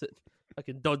movies. That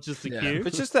fucking dodges the Yeah. queue.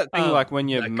 It's just that thing, like when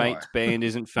your that mate's guy. band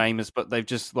isn't famous, but they've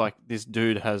just like this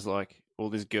dude has like, or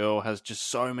this girl has just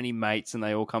so many mates, and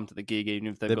they all come to the gig, even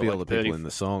if they've There'd got be like all the 30. people in the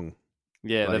song.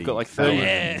 Yeah, they've got like bloody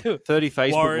 30, Yeah. 30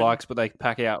 Facebook Warren, likes, but they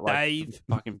pack out like Dave. the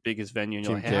fucking biggest venue. And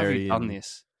you're Jim like, how have you Carrey done and-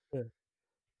 this?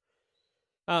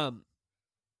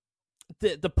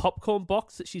 The popcorn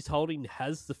box that she's holding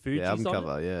has the Fugees The album on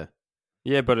cover, it. yeah.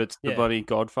 Yeah, but it's the Yeah. bloody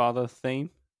Godfather theme.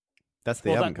 That's the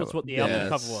Well, album that was cover. what the album Yes,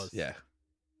 cover was. Yeah,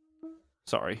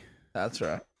 Sorry, that's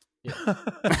right.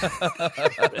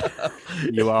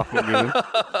 you are forgiven.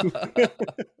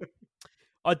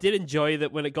 I did enjoy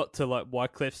that when it got to like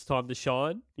Wyclif's time to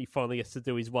shine. He finally gets to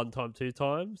do his 1 time, 2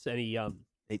 times, and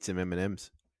Eat some M&Ms.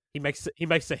 he makes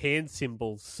the hand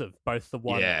symbols of both the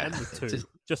 1 Yeah. and the 2,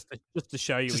 just to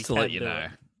show you. Just he to can let you do know,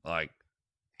 it. like,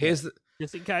 here's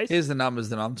Just in case. the numbers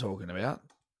that I'm talking about.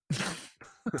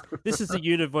 This is the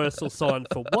universal sign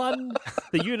for 1,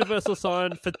 the universal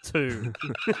sign for 2.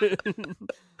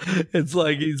 It's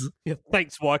like he's Yeah,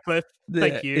 thanks, Wycliffe.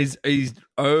 Thank you. He's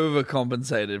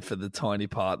overcompensated for the tiny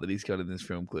part that he's got in this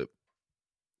film clip.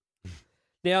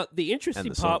 Now, the interesting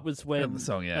And the part song. was when And the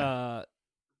song, yeah.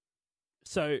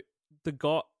 So the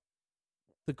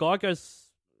guy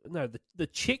goes. No, the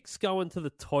chicks go into the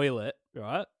toilet,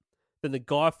 right? Then the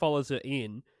guy follows her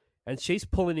in, and she's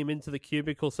pulling him into the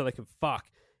cubicle so they can fuck.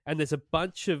 And there's a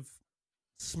bunch of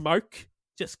smoke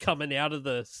just coming out of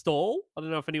the stall. I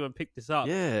don't know if anyone picked this up.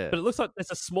 Yeah. But it looks like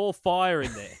there's a small fire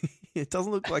in there. It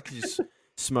doesn't look like he's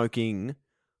smoking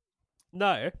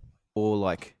No, or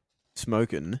like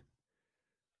smoking.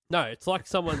 no, it's like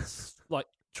someone's like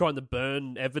trying to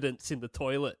burn evidence in the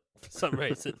toilet for some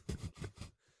reason.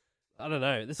 I don't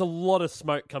know. There's a lot of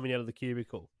smoke coming out of the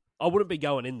cubicle. I wouldn't be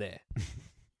going in there.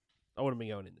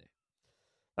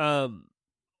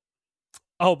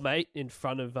 Old mate in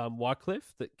front of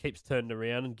Wycliffe that keeps turning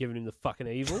around and giving him the fucking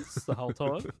evils the whole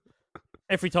time.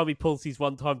 Every time he pulls his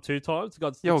 1 time, 2 times,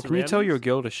 God Yo, sticks can you around tell him. your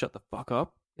girl to shut the fuck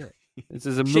up? This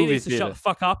is a She movie needs to shut theater. the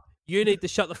fuck up. You need to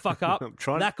shut the fuck up. I'm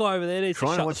trying- That guy over there needs to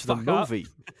Trying shut to watch the the fuck up. movie.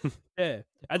 Yeah.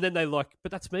 And then they like,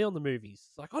 but that's me on the movies.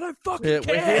 It's like, I don't fucking Yeah,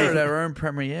 care. we're here at our own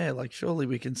premiere. Like, surely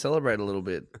we can celebrate a little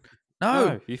bit.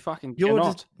 No, you fucking you're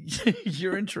cannot.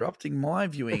 you're interrupting my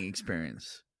viewing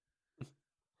experience.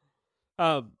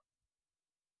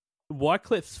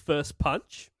 Wyclif's first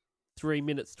punch, 3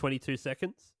 minutes 22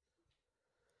 seconds,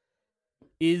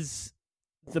 is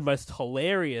the most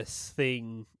hilarious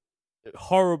thing.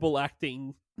 Horrible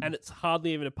acting, and it's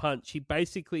hardly even a punch.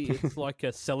 It's like a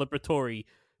celebratory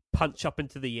punch up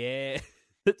into the air.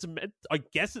 I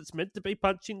guess it's meant to be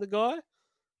punching the guy.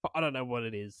 But I don't know what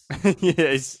it is. Yeah,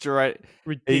 it's straight.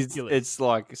 Ridiculous. It's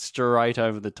like straight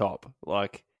over the top.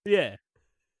 Like, yeah.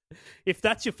 If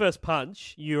that's your first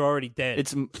punch, you're already dead.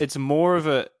 it's more of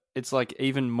a. It's like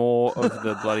even more of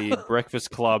the bloody Breakfast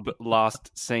Club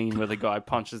last scene where the guy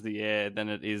punches the air than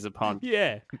it is a punch.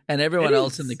 Yeah. And everyone It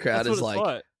else is. in the crowd That's is what it's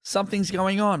like, something's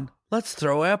going on. Let's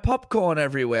throw our popcorn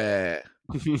everywhere.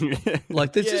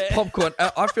 Like, there's just Yeah. popcorn.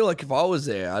 I feel like if I was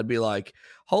there, I'd be like,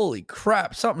 holy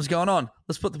crap, something's going on.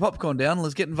 Let's put the popcorn down and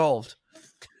let's get involved.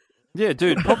 Yeah,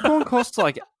 dude, popcorn costs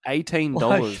like $18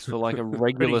 Like- for like a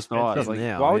regular size. expensive Like,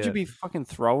 now, why would yeah. you be fucking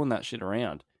throwing that shit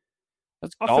around?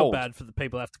 That's I gold. feel bad for the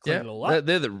people who have to clean Yeah, it all up.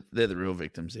 they're the real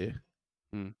victims here.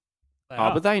 They Oh,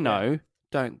 are, but they yeah. know,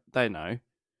 don't they? Know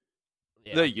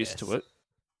Yeah, they're I used to guess.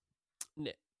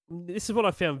 it. This is what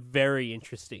I found very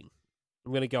interesting.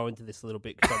 I'm going to go into this a little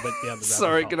bit because I went down the rabbit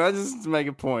Sorry, hole. can I just make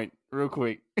a point real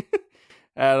quick?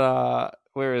 At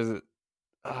where is it?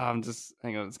 I'm just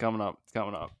hang on. It's coming up.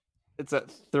 It's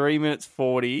at 3 minutes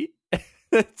 40.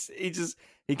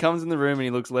 He comes in the room and he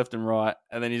looks left and right,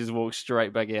 and then he just walks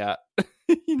straight back out.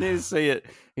 You need to see it.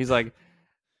 He's like,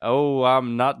 "Oh,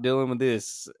 I'm not dealing with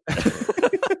this."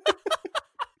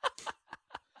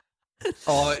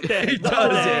 Oh, Yeah, he no.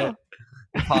 does, yeah.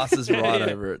 Passes right Yeah.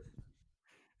 over it.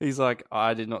 He's like,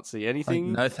 "I did not see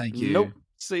anything. no, thank you. Nope.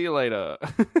 See you later."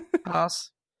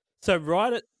 Pass. So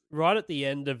right at the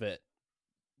end of it,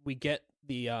 we get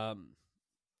the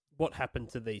what happened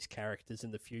to these characters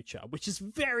in the future, which is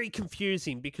very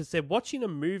confusing because they're watching a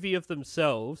movie of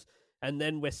themselves, and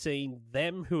then we're seeing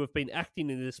them who have been acting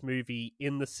in this movie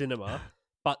in the cinema,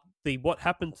 but the what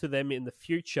happened to them in the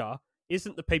future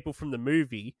isn't the people from the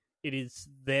movie. It is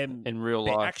them In real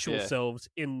their life, actual yeah. selves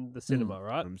in the cinema,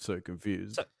 right? I'm so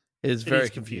confused. So- It's It very is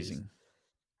confusing.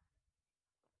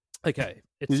 confusing. Okay.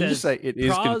 It Did says, you just say it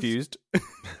is Praz- confused?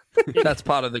 That's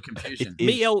part of the confusion.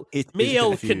 It is Me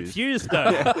confused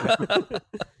though.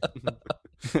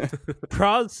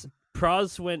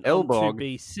 Praz went on to Elbog.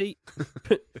 be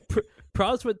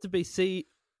Praz went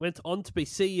on to be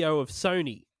CEO of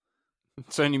Sony.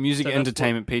 Sony Music So that's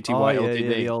Entertainment Pty Oh, yeah, Ltd.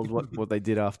 the old what they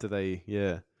did after they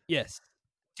Yes.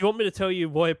 Do you want me to tell you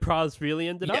why Praz really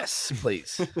ended up? Yes,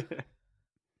 please.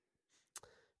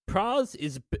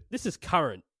 Praz this is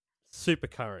current, super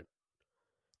current.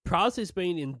 Praz is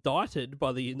being indicted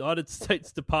by the United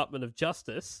States Department of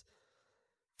Justice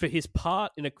for his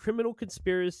part in a criminal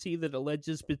conspiracy that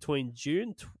alleges between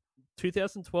June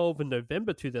 2012 and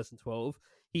November 2012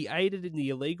 he aided in the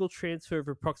illegal transfer of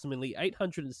approximately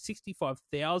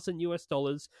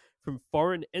 $865,000 from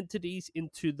foreign entities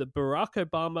into the Barack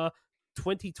Obama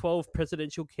 2012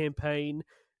 presidential campaign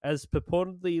as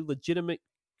purportedly legitimate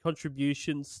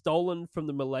contributions stolen from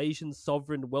the Malaysian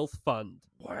Sovereign Wealth Fund.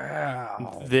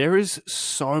 Wow. There is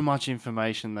so much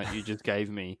information that you just gave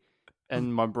me,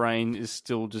 and my brain is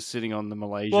still just sitting on the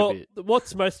Malaysia bit.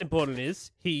 What's most important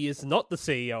is he is not the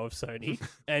CEO of Sony,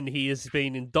 and he has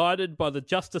been indicted by the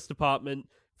Justice Department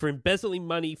for embezzling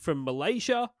money from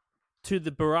Malaysia to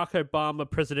the Barack Obama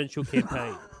presidential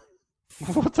campaign.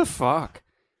 What the fuck?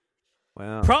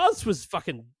 Wow. Praz was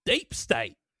fucking deep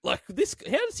state. Like this,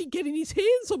 how does he get in his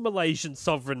hands on Malaysian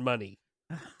sovereign money?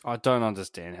 I don't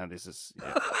understand how this is.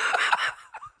 Yeah.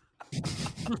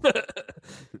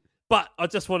 But I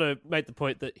just want to make the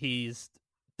point that he's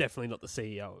definitely not the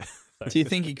CEO. So. Do you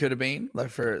think he could have been?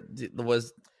 Like, there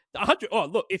was 100? Oh,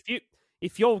 look,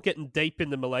 if you're getting deep in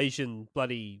the Malaysian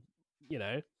bloody,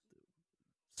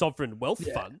 sovereign wealth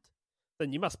fund,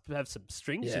 then you must have some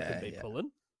strings you Yeah, could be yeah.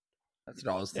 pulling. That's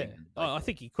what I was Yeah. thinking. I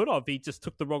think he could have. He just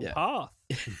took the wrong Yeah. path.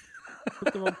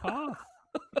 Took the wrong path.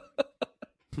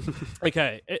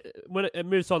 Okay, when it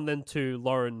moves on then to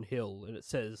Lauryn Hill, and it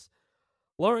says,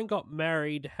 Lauren got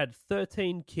married, had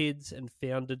 13 kids, and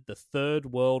founded the Third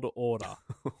World Order.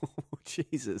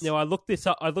 Jesus. Now, I looked this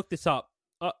up.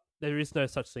 There is no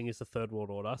such thing as the Third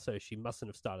World Order, so she mustn't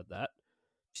have started that.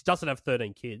 She doesn't have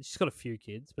 13 kids. She's got a few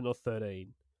kids, but not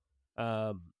 13.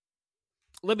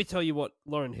 Let me tell you what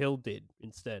Lauryn Hill did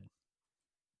instead.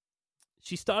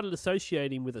 she started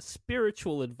associating with a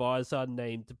spiritual advisor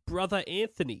named Brother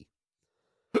Anthony.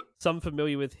 Some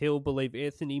familiar with Hill believe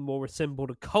Anthony more resembled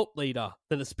a cult leader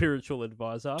than a spiritual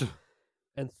advisor,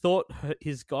 and thought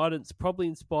his guidance probably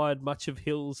inspired much of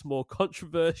Hill's more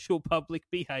controversial public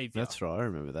behavior. That's right. I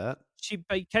remember that. She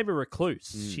became a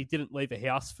recluse. She didn't leave a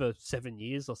house for 7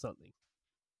 years or something.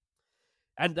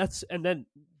 And then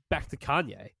back to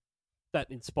Kanye. That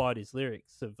inspired his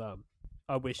lyrics of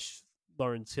I wish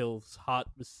Lawrence Hill's heart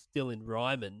was still in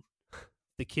Ryman.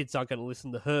 The kids aren't going to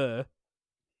listen to her.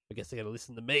 I guess they're going to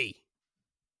listen to me.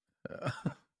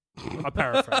 I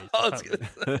paraphrase. I was going to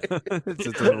say. It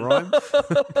doesn't rhyme.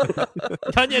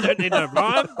 Kanye don't need no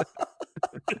rhyme.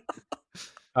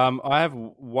 I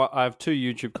have 2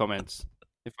 YouTube comments.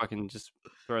 If I can just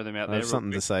throw them out I there. have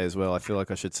something to say as well. I feel like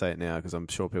I should say it now because I'm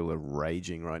sure people are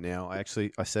raging right now. I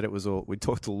said it was all. We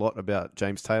talked a lot about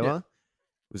James Taylor. Yeah.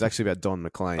 It was actually about Don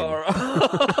McLean. All right.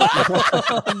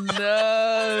 Oh,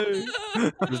 no.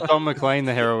 Was Don McLean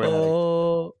the heroin addict?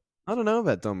 Oh. I don't know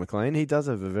about Don McLean. He does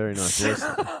have a very nice voice.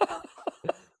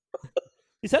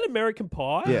 Is that American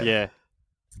Pie? Yeah. Yeah.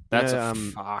 That's Yeah, a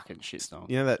fucking shit song.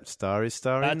 You know that Starry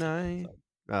That's- Night?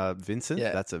 Vincent?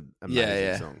 Yeah. That's an amazing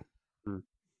Yeah. song.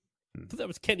 I thought that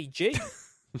was Kenny G.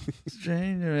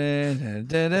 Stranger,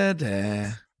 da, da, da,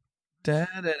 da,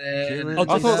 da, da. I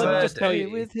thought, let me just tell you.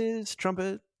 with his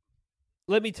trumpet.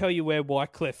 Let me tell you where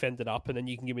Wyclef ended up, and then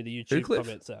you can give me the YouTube Wyclef?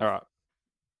 comments. All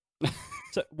right.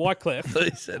 So Wyclef.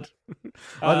 He said.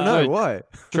 I don't know no. why.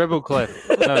 Treble clef.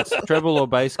 No, it's treble or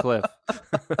bass clef.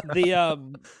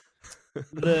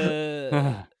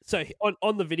 So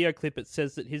on the video clip it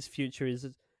says that his future is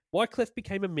Wyclef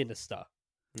became a minister.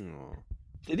 Oh.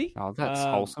 Did he? Oh, that's Um,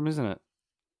 wholesome, isn't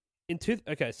it?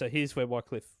 Okay, so here's where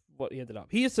Wyclef, what he ended up.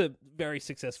 He is a very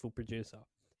successful producer,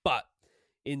 but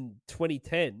in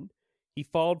 2010 he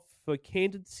filed for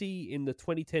candidacy in the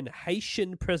 2010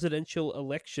 Haitian presidential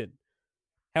election.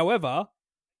 However,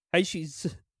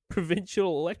 Haiti's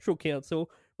provincial electoral council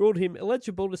ruled him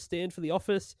eligible to stand for the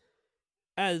office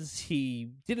as he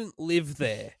didn't live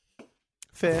there.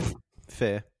 Fair.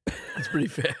 That's pretty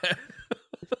fair.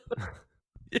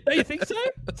 Do you think so?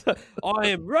 I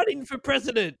am running for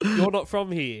president. You're not from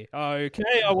here.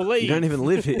 Okay, I will leave. You don't even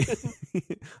live here.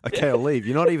 Okay, I'll leave.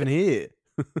 You're not even here.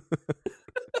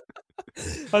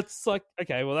 That's like,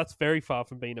 okay, well, that's very far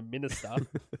from being a minister.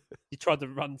 You tried to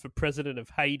run for president of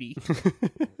Haiti,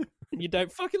 and you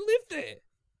don't fucking live there.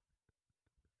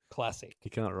 Classic.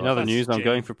 You can't write. In other That's news, I'm gem.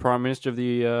 going for Prime Minister of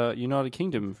the United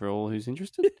Kingdom for all who's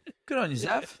interested. Good on you,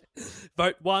 Zav.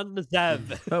 Vote one, Zav.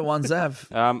 Vote one,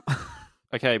 Zav.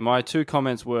 Okay, my 2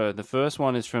 comments were, the first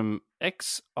one is from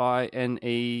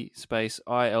XINE space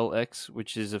ILX,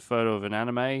 which is a photo of an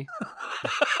anime.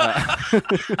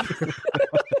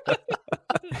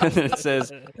 And then it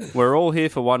says, we're all here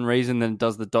for one reason, then it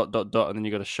does the ... and then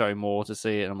you got to show more to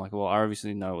see it. And I'm like, well, I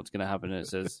obviously know what's going to happen. And it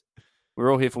says, we're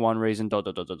all here for one reason, ...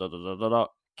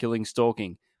 killing,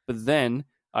 stalking. But then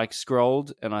I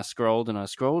scrolled and I scrolled and I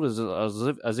scrolled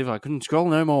as if I couldn't scroll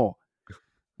no more.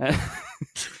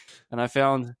 And I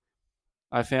found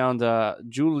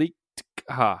Julik.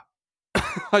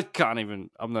 I can't even.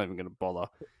 I'm not even going to bother.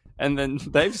 And then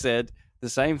they've said the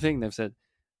same thing. They've said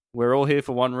we're all here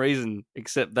for one reason,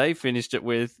 except they finished it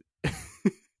with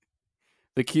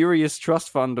the Curious Trust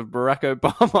Fund of Barack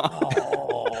Obama.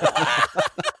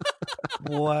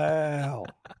 Wow.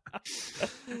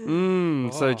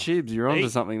 So Chibs, you're onto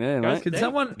something there, mate. Can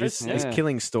someone? This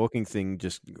killing stalking thing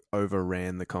just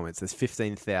overran the comments. There's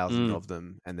 15,000 of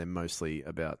them, and they're mostly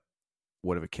about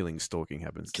whatever killing stalking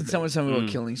happens. Can today. someone tell me what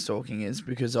killing stalking is?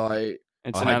 Because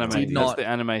It's an I anime. did That's not- the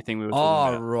anime thing we were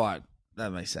talking about. right,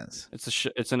 that makes sense.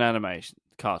 It's an anime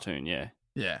cartoon, yeah.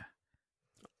 Yeah.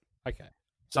 Okay.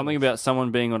 Something about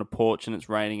someone being on a porch and it's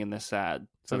raining and they're sad.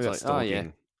 So Something it's about like, stalking. oh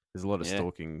yeah. There's a lot of Yeah.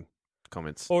 stalking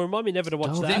comments. Or remind me never to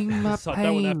watch that. Stalking my So I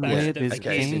don't want to have to pain accidentally with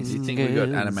Okay, see it. so do you think we've got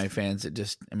Fingers. anime fans that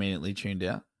just immediately tuned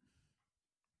out?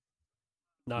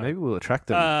 No. Maybe we'll attract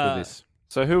them with this.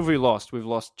 So who have we lost? We've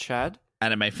lost Chad.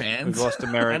 Anime fans? We've lost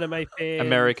America. Anime fans.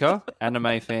 America.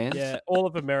 Anime fans. Yeah, all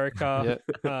of America.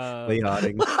 Lee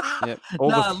Harding. Yep.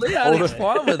 Nah, Lee Harding's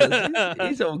fine with us.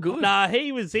 He's all good. Nah,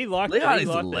 he liked Lee it. Harding's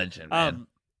He a liked it. legend, man.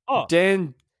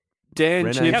 Dan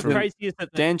Renee Chibs. How from- crazy is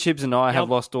that? Dan Chibs and I have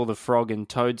Now- lost all the frog and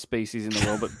toad species in the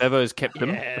world, but Bevo's kept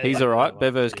them. Yeah, He's all right.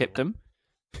 Bevo's kept them.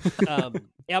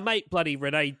 Our mate bloody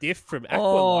Renee Diff from Aqua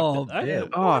Oh, liked it, yeah. though.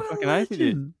 Oh, I fucking hate he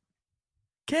did.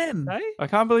 Ken. Hey? I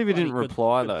can't believe he Bloody didn't good-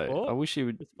 reply good though. sport. I wish he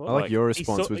would. Good I sport. like your He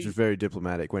response, saw- which was very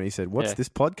diplomatic when he said, "What's Yeah. this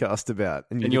podcast about?"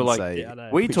 And you And you're didn't like, say, Yeah, I know.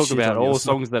 We "Put talk shit about on your all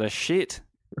song." songs that are shit.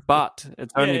 but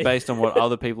it's only based on what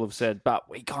other people have said. But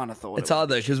we kind of thought It's hard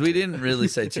though because we didn't really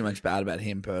say too much bad about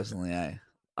him personally. I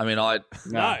mean,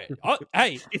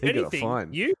 Hey, if He got a anything,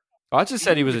 fine. I just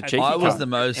said he was a cheeky. I was cunt, the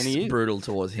most and he is. brutal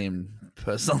towards him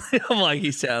personally. I'm like,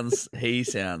 he sounds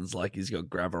like he's got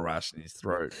gravel rash in his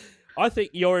throat. I think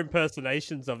your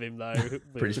impersonations of him though,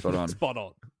 Pretty spot on. Spot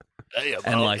on.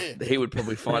 And like, he would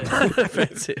probably find that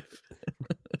offensive.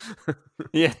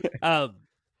 Yeah.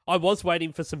 I was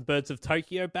waiting for some Birds of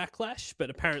Tokyo backlash, but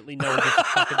apparently no one gives a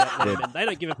fuck about them, and they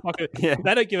don't give a fuck.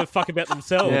 They don't give a fuck about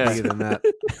themselves. Yeah. Bigger than that.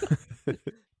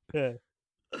 Yeah.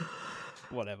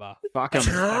 Whatever. Fuck 'em.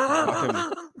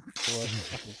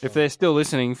 If they're still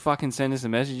listening, fucking send us a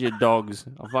message, you dogs.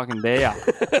 I'll fucking dare.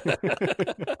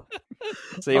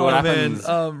 See what happens.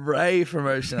 Man, Ray from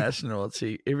Ocean Astronauts,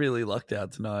 he really lucked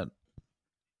out tonight.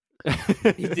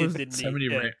 He did, didn't So he? many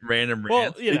Yeah. random Well,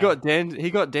 rants. you He know,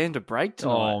 got Dan to break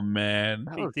tonight. Oh man,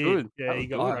 he was did. good. Yeah, That he was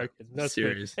got good. broken. That's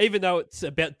Serious. good. Even though it's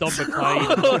about Don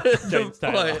McClay and James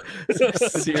Taylor.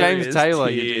 James Taylor,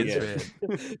 you Tears, did,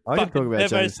 man. I can talk about Bevo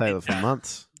James Taylor for Stitcher.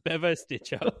 months. Bevo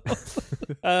Stitcher.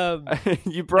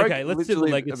 You broke Okay, let's do the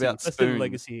literally legacy. about Let's do the spoons.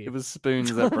 legacy here. It was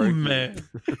spoons that Oh broke you. man,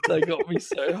 they got me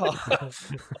so hard.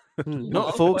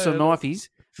 Not forks or knifeies.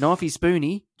 Knifey,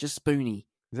 spoony, just spoony.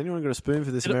 Has anyone got a spoon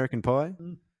for this American pie?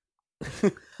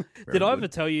 Did I ever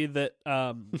tell you that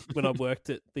when I worked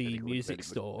at the music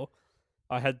store,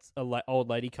 I had a old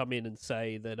lady come in and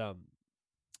say that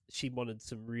she wanted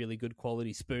some really good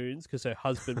quality spoons because her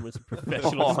husband was a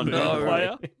professional spoon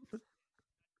player.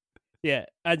 Yeah,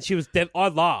 and she was I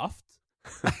laughed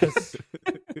because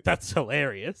that's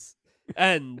hilarious,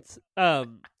 and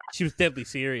she was deadly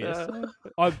serious.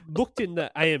 I looked in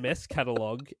the AMS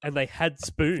catalogue and they had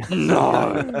spoons.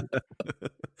 No.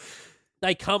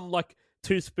 They come like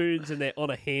 2 spoons and they're on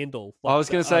a handle. I was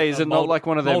going to say, is it not like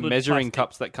one of the molded measuring plastic.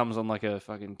 cups that comes on like a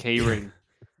fucking key ring?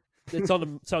 It's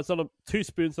on it's on 2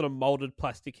 spoons on a molded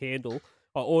plastic handle.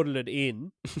 I ordered it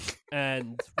in,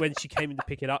 and when she came in to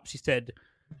pick it up, she said,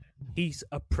 "He's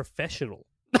a professional.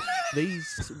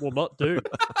 These will not do."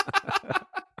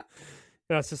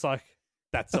 And I was just like,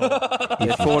 "That's all."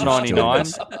 Yeah,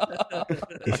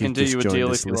 $4.99. I can do you a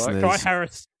deal if you like.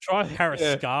 Try Harris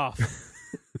scarf.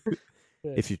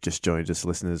 If you've just joined us,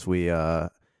 listeners, we are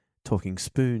talking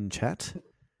spoon chat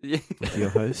with your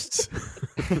hosts.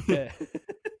 Yeah.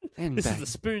 And This back, is the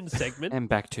spoon segment. and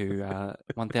back to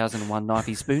 1001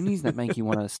 knifey spoonies that make you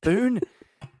want a spoon.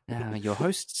 Your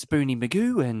host, Spoony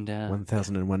Magoo, and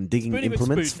 1001 digging Spoony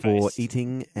implements for McSpoonface.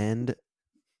 eating and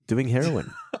doing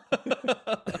heroin.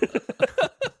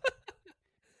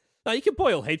 No, you can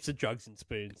boil heaps of drugs in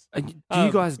spoons. do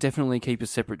you guys definitely keep a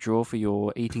separate drawer for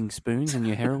your eating spoons and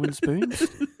your heroin spoons?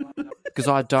 Because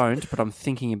I don't, but I'm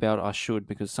thinking about I should,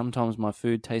 because sometimes my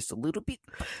food tastes a little bit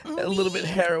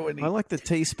heroin. I like the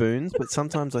teaspoons, but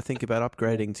sometimes I think about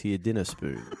upgrading to your dinner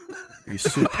spoon. Your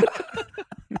soup.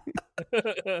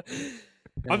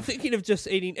 I'm thinking of just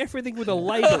eating everything with a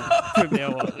label from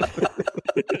now on.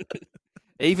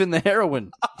 even the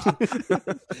heroin.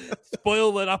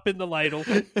 Spoil it up in the ladle.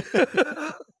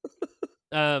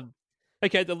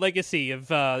 Okay, the legacy of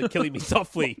Killing Me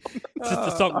Softly. It's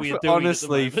just a song we are doing.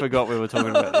 Honestly, at the moment. forgot we were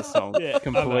talking about this song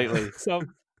completely. So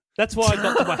that's why I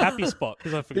got to my happy spot,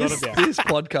 because I forgot about it. This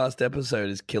podcast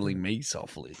episode is killing me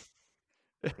softly.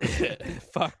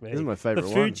 Fuck, man. This is my favourite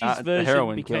the one. Fugees The version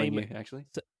heroin killing became you, actually.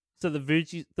 So the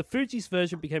Fugees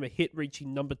version became a hit,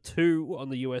 reaching number 2 on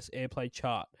the US airplay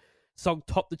chart. Song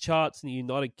topped the charts in the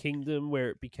United Kingdom,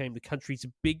 where it became the country's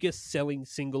biggest selling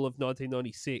single of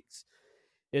 1996.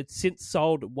 It's since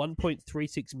sold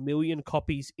 1.36 million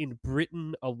copies in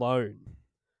Britain alone.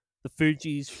 The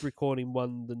Fugees recording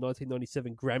won the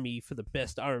 1997 Grammy for the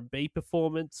Best R&B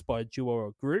Performance by a duo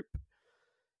or group.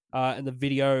 And the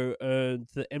video earned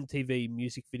the MTV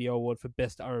Music Video Award for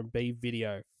Best R&B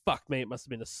Video. Fuck me, it must have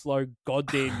been a slow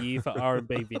goddamn year for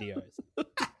R&B videos.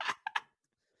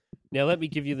 Now let me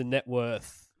give you the net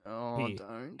worth. Oh, here.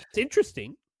 don't. It's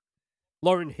interesting.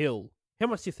 Lauryn Hill. How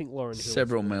much do you think Lauryn Hill?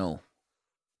 Several mil.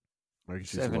 I reckon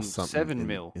she's Seven- lost something 7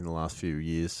 mil. in the last few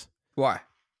years. Why?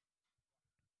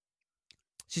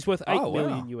 She's worth $8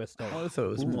 million US dollars. I thought it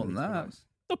was more than that.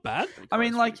 Not bad. I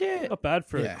mean, like, yeah. Not bad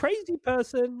for Yeah. a crazy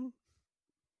person.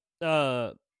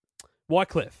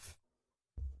 Wycliffe.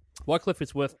 Wycliffe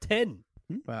is worth 10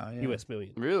 Wow, yeah. US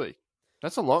million. Really?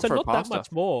 That's a lot So for a not that pastor.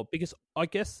 much more, because I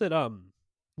guess that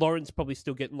Lauren's probably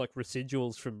still getting like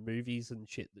residuals from movies and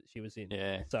shit that she was in.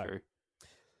 Yeah, So, true.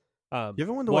 You You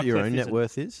ever wonder what your own net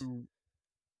worth is?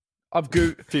 I've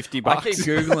 $50. I keep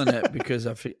googling it because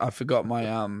I forgot my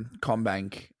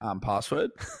Combank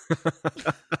password.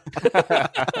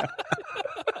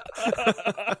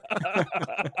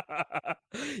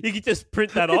 You could just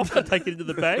print that off and take it into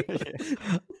the bank.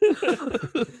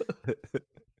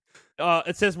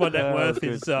 It says my net worth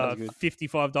is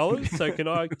 $55, so can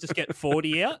I just get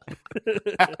 40 out?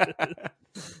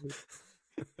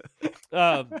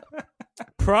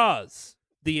 Praz,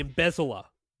 the embezzler.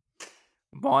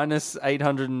 Minus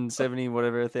 870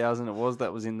 whatever thousand it was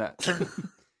that was in that.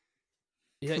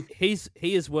 Yeah, he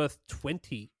is worth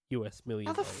 20 US million.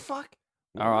 How the fuck?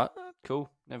 All right, cool.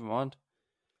 Never mind.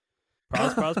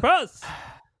 Praz.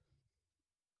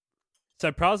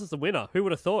 So Praz is the winner. Who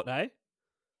would have thought, eh?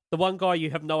 The one guy you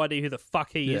have no idea who the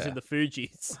fuck he is in the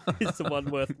Fugees is the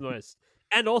one worth most.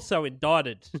 And also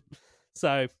indicted.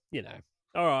 So, you know.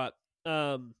 All right.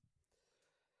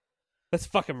 Let's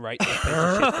fucking rate this piece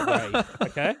of shit today,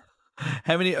 okay?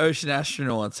 How many ocean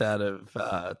astronauts out of...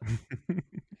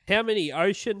 How many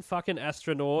ocean fucking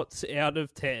astronauts out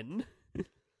of 10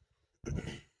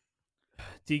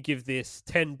 do you give this?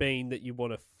 10 being that you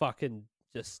want to fucking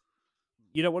just...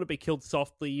 You don't want to be killed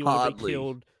softly. You want to be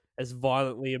killed as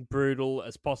violently and brutal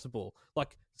as possible.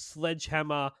 Like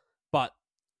sledgehammer, but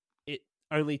it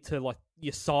only to like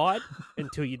your side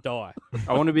until you die.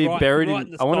 I want to be buried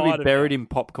in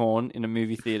popcorn in a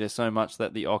movie theater so much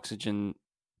that the oxygen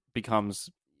becomes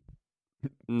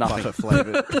nothing. Butter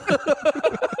flavored.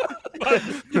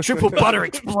 Triple butter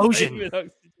explosion.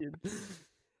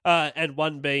 And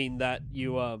one being that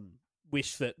you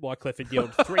wish that Wycliffe had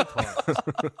yelled 3 times.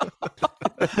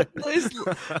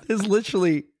 There's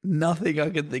literally nothing I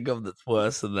can think of that's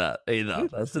worse than that either.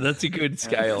 That's a good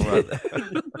scale right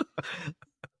there.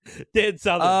 Dead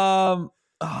Southern.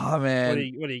 Oh man,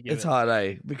 what do you give it's it?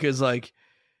 hard, because like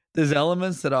there's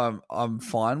elements that I'm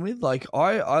fine with. Like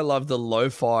I love the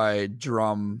lo-fi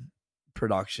drum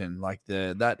production, like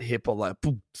that hip hop, like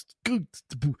boom, boom,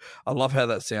 boom. I love how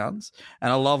that sounds,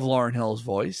 and I love Lauryn Hill's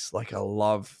voice. Like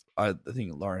I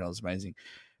think Lauryn Hill is amazing,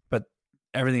 but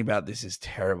everything about this is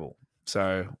terrible.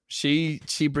 So she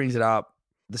brings it up.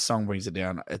 The song brings it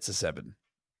down. It's a 7.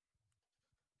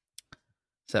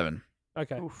 7.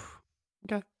 Okay. Oof.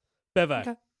 Okay. Bevo.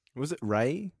 Okay. Was it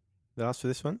Ray that asked for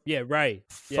this one? Yeah, Ray.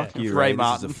 Fuck Yeah. you, Ray Ray.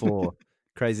 Martin. This is a 4.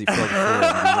 Crazy Frog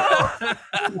 4.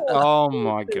 Oh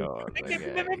my god.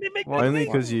 Okay. Only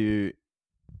because you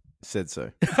said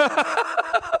so.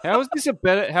 How is this a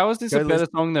better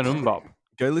song than Umbop?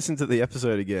 Go listen to the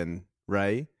episode again,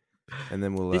 Ray, and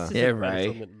then we'll... This is Yeah, a better Ray.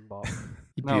 song than Bob.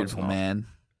 You No, beautiful it's not. man.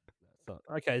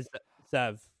 Okay,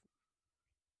 Zav.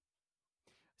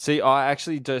 See, I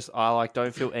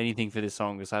don't feel anything for this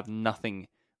song because I have nothing.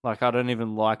 Like, I don't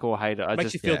even like or hate it. I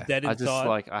Makes just you feel dead I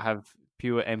inside. just I have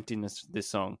pure emptiness for this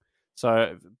song.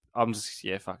 So I'm just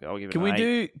fuck it. I'll give it. Can an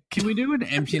 8. we do an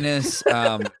emptiness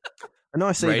A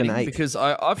nice even rating? 8. Because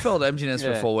I felt emptiness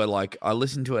Yeah. before, where like I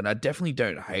listened to it and I definitely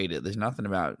don't hate it. There's nothing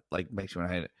about like makes me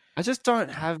want to hate it. I just don't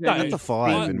have No, any. That's a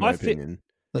 5 in my I feel- opinion.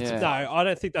 Yeah. No, I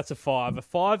don't think that's a 5. A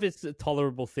 5 is a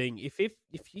tolerable thing. If it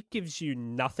gives you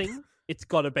nothing, it's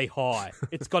got to be high.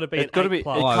 It's got to be It's an got to 8 be.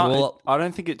 plus. I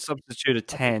don't think it substitute a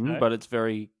 10, so. but it's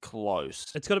very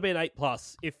close. It's got to be an 8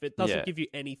 plus. If it doesn't Yeah. give you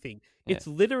anything, Yeah. it's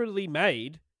literally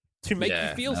made to make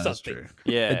you feel that's something. true.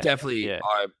 Yeah, It definitely. Yeah.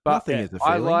 But But nothing is a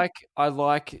feeling. I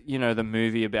like the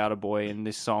movie about a boy in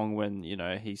this song when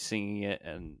he's singing it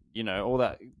and all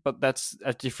that. But that's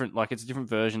a different it's a different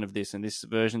version of this, and this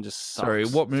version just sucks. Sorry,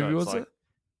 what So movie it's was it?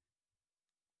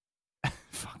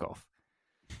 Fuck off.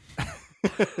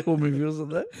 What movie was it?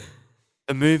 That?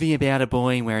 A movie about a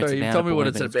boy where Sorry, it's you've about told me a boy, what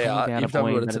it's but called about. about a You've told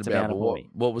me boy, what but it's about. a But boy.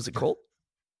 what was it called?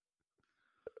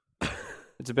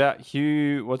 It's about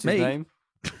Hugh. What's his Me? name?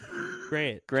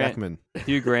 Grant. Jackman.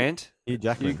 Hugh Grant. Hugh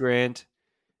Jackman. Hugh Grant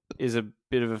is a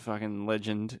bit of a fucking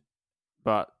legend,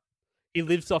 but He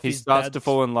lives off he his starts dad's to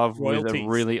fall in love with royalties. a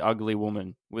really ugly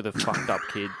woman with a fucked up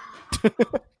kid.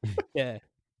 Yeah.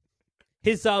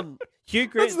 His Hugh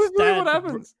That's Grant's literally dad. what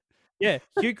happens. Yeah,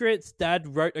 Hugh Grant's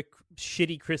dad wrote a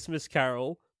shitty Christmas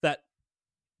carol that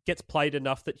gets played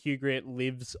enough that Hugh Grant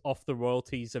lives off the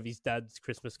royalties of his dad's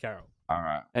Christmas carol. All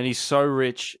right. And he's so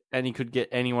rich, and he could get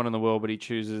anyone in the world, but he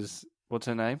chooses what's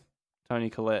her name, Toni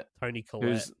Collette, Toni Collette.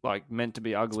 who's meant to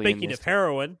be ugly. Speaking in this. of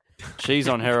heroin, She's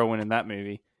on heroin in that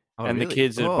movie, Oh, and really? the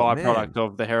kid's a Oh, byproduct man.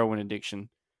 of the heroin addiction.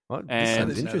 What? This And-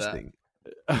 sounds interesting.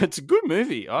 It's a good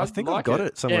movie. I think like I've got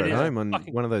it somewhere Yeah, at yeah. home on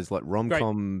Fucking one of those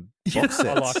rom-com box sets.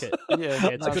 I like it. Yeah, Yeah,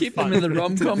 it's a I good keep fun. them in the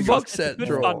rom-com box set Good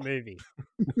drawer. fun movie.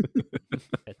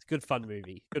 It's a good fun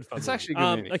movie. Good fun. It's movie. actually a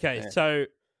good movie. Okay, Yeah. so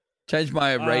Change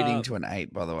my rating to an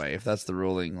 8, by the way. If that's the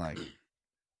ruling,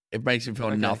 it makes me feel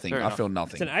Okay, nothing. fair I enough. feel it's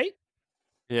nothing. an 8.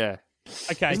 Yeah.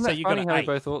 Okay, Isn't so that you got funny an how we 8.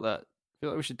 both thought that? I feel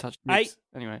like we should touch 8. bits.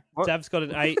 Anyway, Dav's got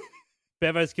an 8.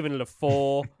 Bevo's given it a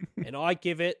 4, and I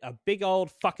give it a big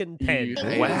old fucking 10.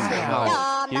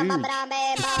 Wow. Huge.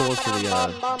 Just pause for the.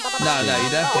 No, you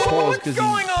don't have to pause because he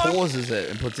pauses it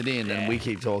and puts it in, and we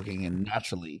keep talking and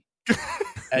naturally,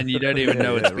 and you don't even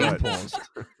know it's been paused.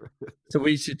 So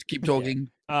we should keep talking.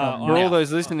 For all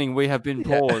those listening, we have been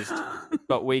paused,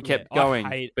 but we kept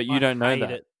going. But you don't know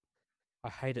that. I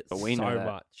hate it But we know so that.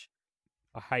 much.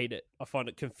 I hate it. I find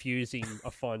it confusing. I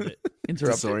find it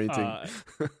Disorienting.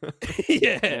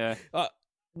 yeah.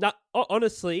 No,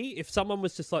 honestly, if someone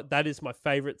was just like, "That is my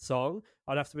favorite song,"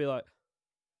 I'd have to be like,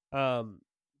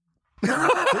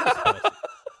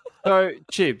 So,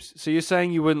 Chibs, so you're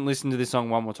saying you wouldn't listen to this song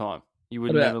one more time? You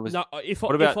would never listen? No, if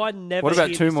What about- I never what about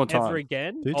hear two this more ever times?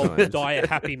 again, 2 I'll times. die a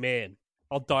happy man.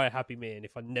 I'll die a happy man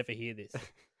if I never hear this.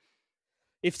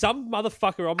 If some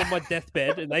motherfucker, I'm on my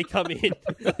deathbed and they come in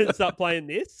and start playing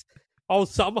this, I'll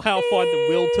somehow find the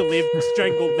will to live to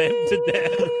strangle them to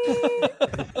death.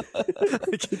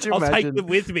 Could you I'll imagine, take them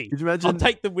with me. Could you imagine I'll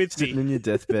take them with sitting me. in your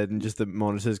deathbed and just the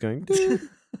monitors going, doot,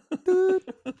 doot, doot,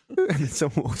 and then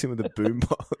someone walks in with a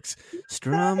boombox,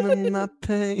 strumming my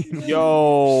pain.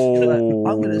 Yo!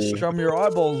 I'm going to strum your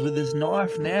eyeballs with this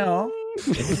knife now.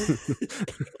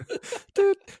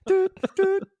 Doot, doot,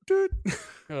 doot, doot.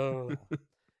 Oh.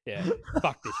 Yeah,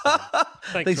 fuck this song.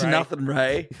 Thanks for Ray. nothing,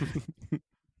 Ray.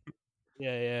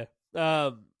 Yeah.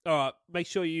 All right. Make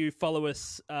sure you follow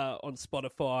us on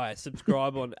Spotify,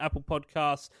 subscribe on Apple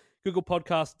Podcasts, Google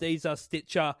Podcasts, Deezer,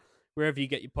 Stitcher, wherever you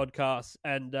get your podcasts,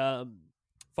 and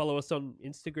follow us on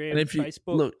Instagram, And if you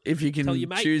Facebook. if you Tell your can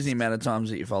mates. choose the amount of times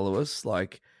that you follow us,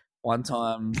 like 1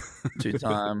 time, 2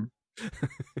 time,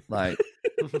 like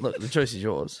look, the choice is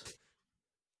yours.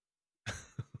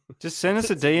 Just send us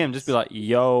a DM. Just be like,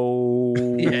 yo.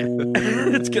 Yeah,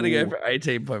 it's gonna go for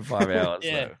 18.5 hours.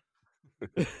 Yeah.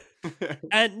 So.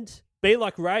 And be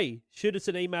like Ray. Shoot us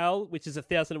an email, which is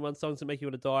 1001 songs that make you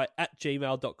want to die at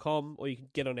gmail.com, or you can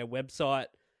get on our website,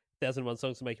 1001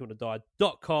 songs that make you want to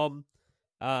die.com,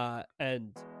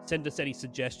 and send us any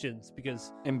suggestions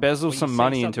because Embezzle when you some see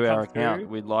money something into our come account. through-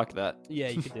 We'd like that. yeah,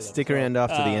 you can do that. Stick as well. around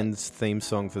after the ends theme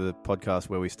song for the podcast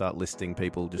where we start listing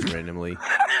people just randomly.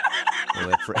 All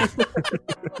their friends.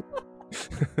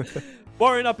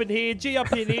 Warren up in here, G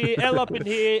up in here, L up in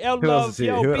here, L Who else is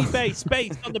love, here? Who yo, B else?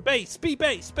 bass on the bass, B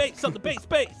bass on the bass.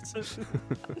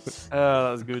 That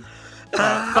was good.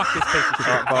 Fuck this piece of shit.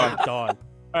 I'm dying.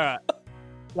 All right.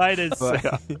 Laters.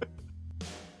 Bye.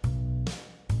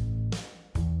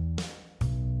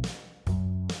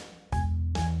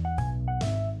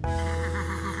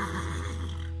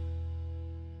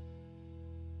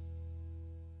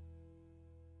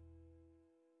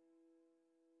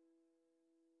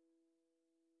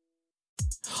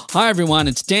 Hi everyone,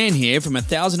 it's Dan here from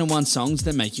 1001 Songs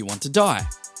That Make You Want to Die.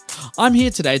 I'm here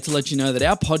today to let you know that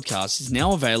our podcast is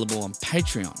now available on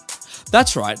Patreon.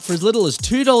 That's right, for as little as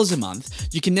 $2 a month,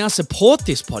 you can now support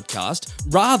this podcast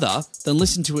rather than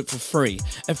listen to it for free,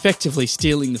 effectively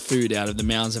stealing the food out of the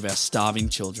mouths of our starving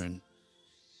children.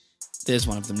 There's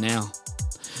one of them now.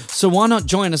 So why not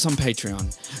join us on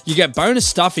Patreon? You get bonus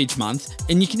stuff each month,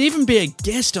 and you can even be a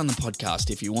guest on the podcast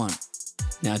if you want.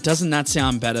 Now, doesn't that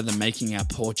sound better than making our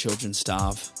poor children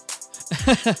starve?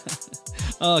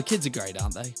 Oh, kids are great,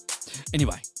 aren't they?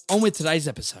 Anyway, on with today's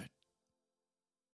episode.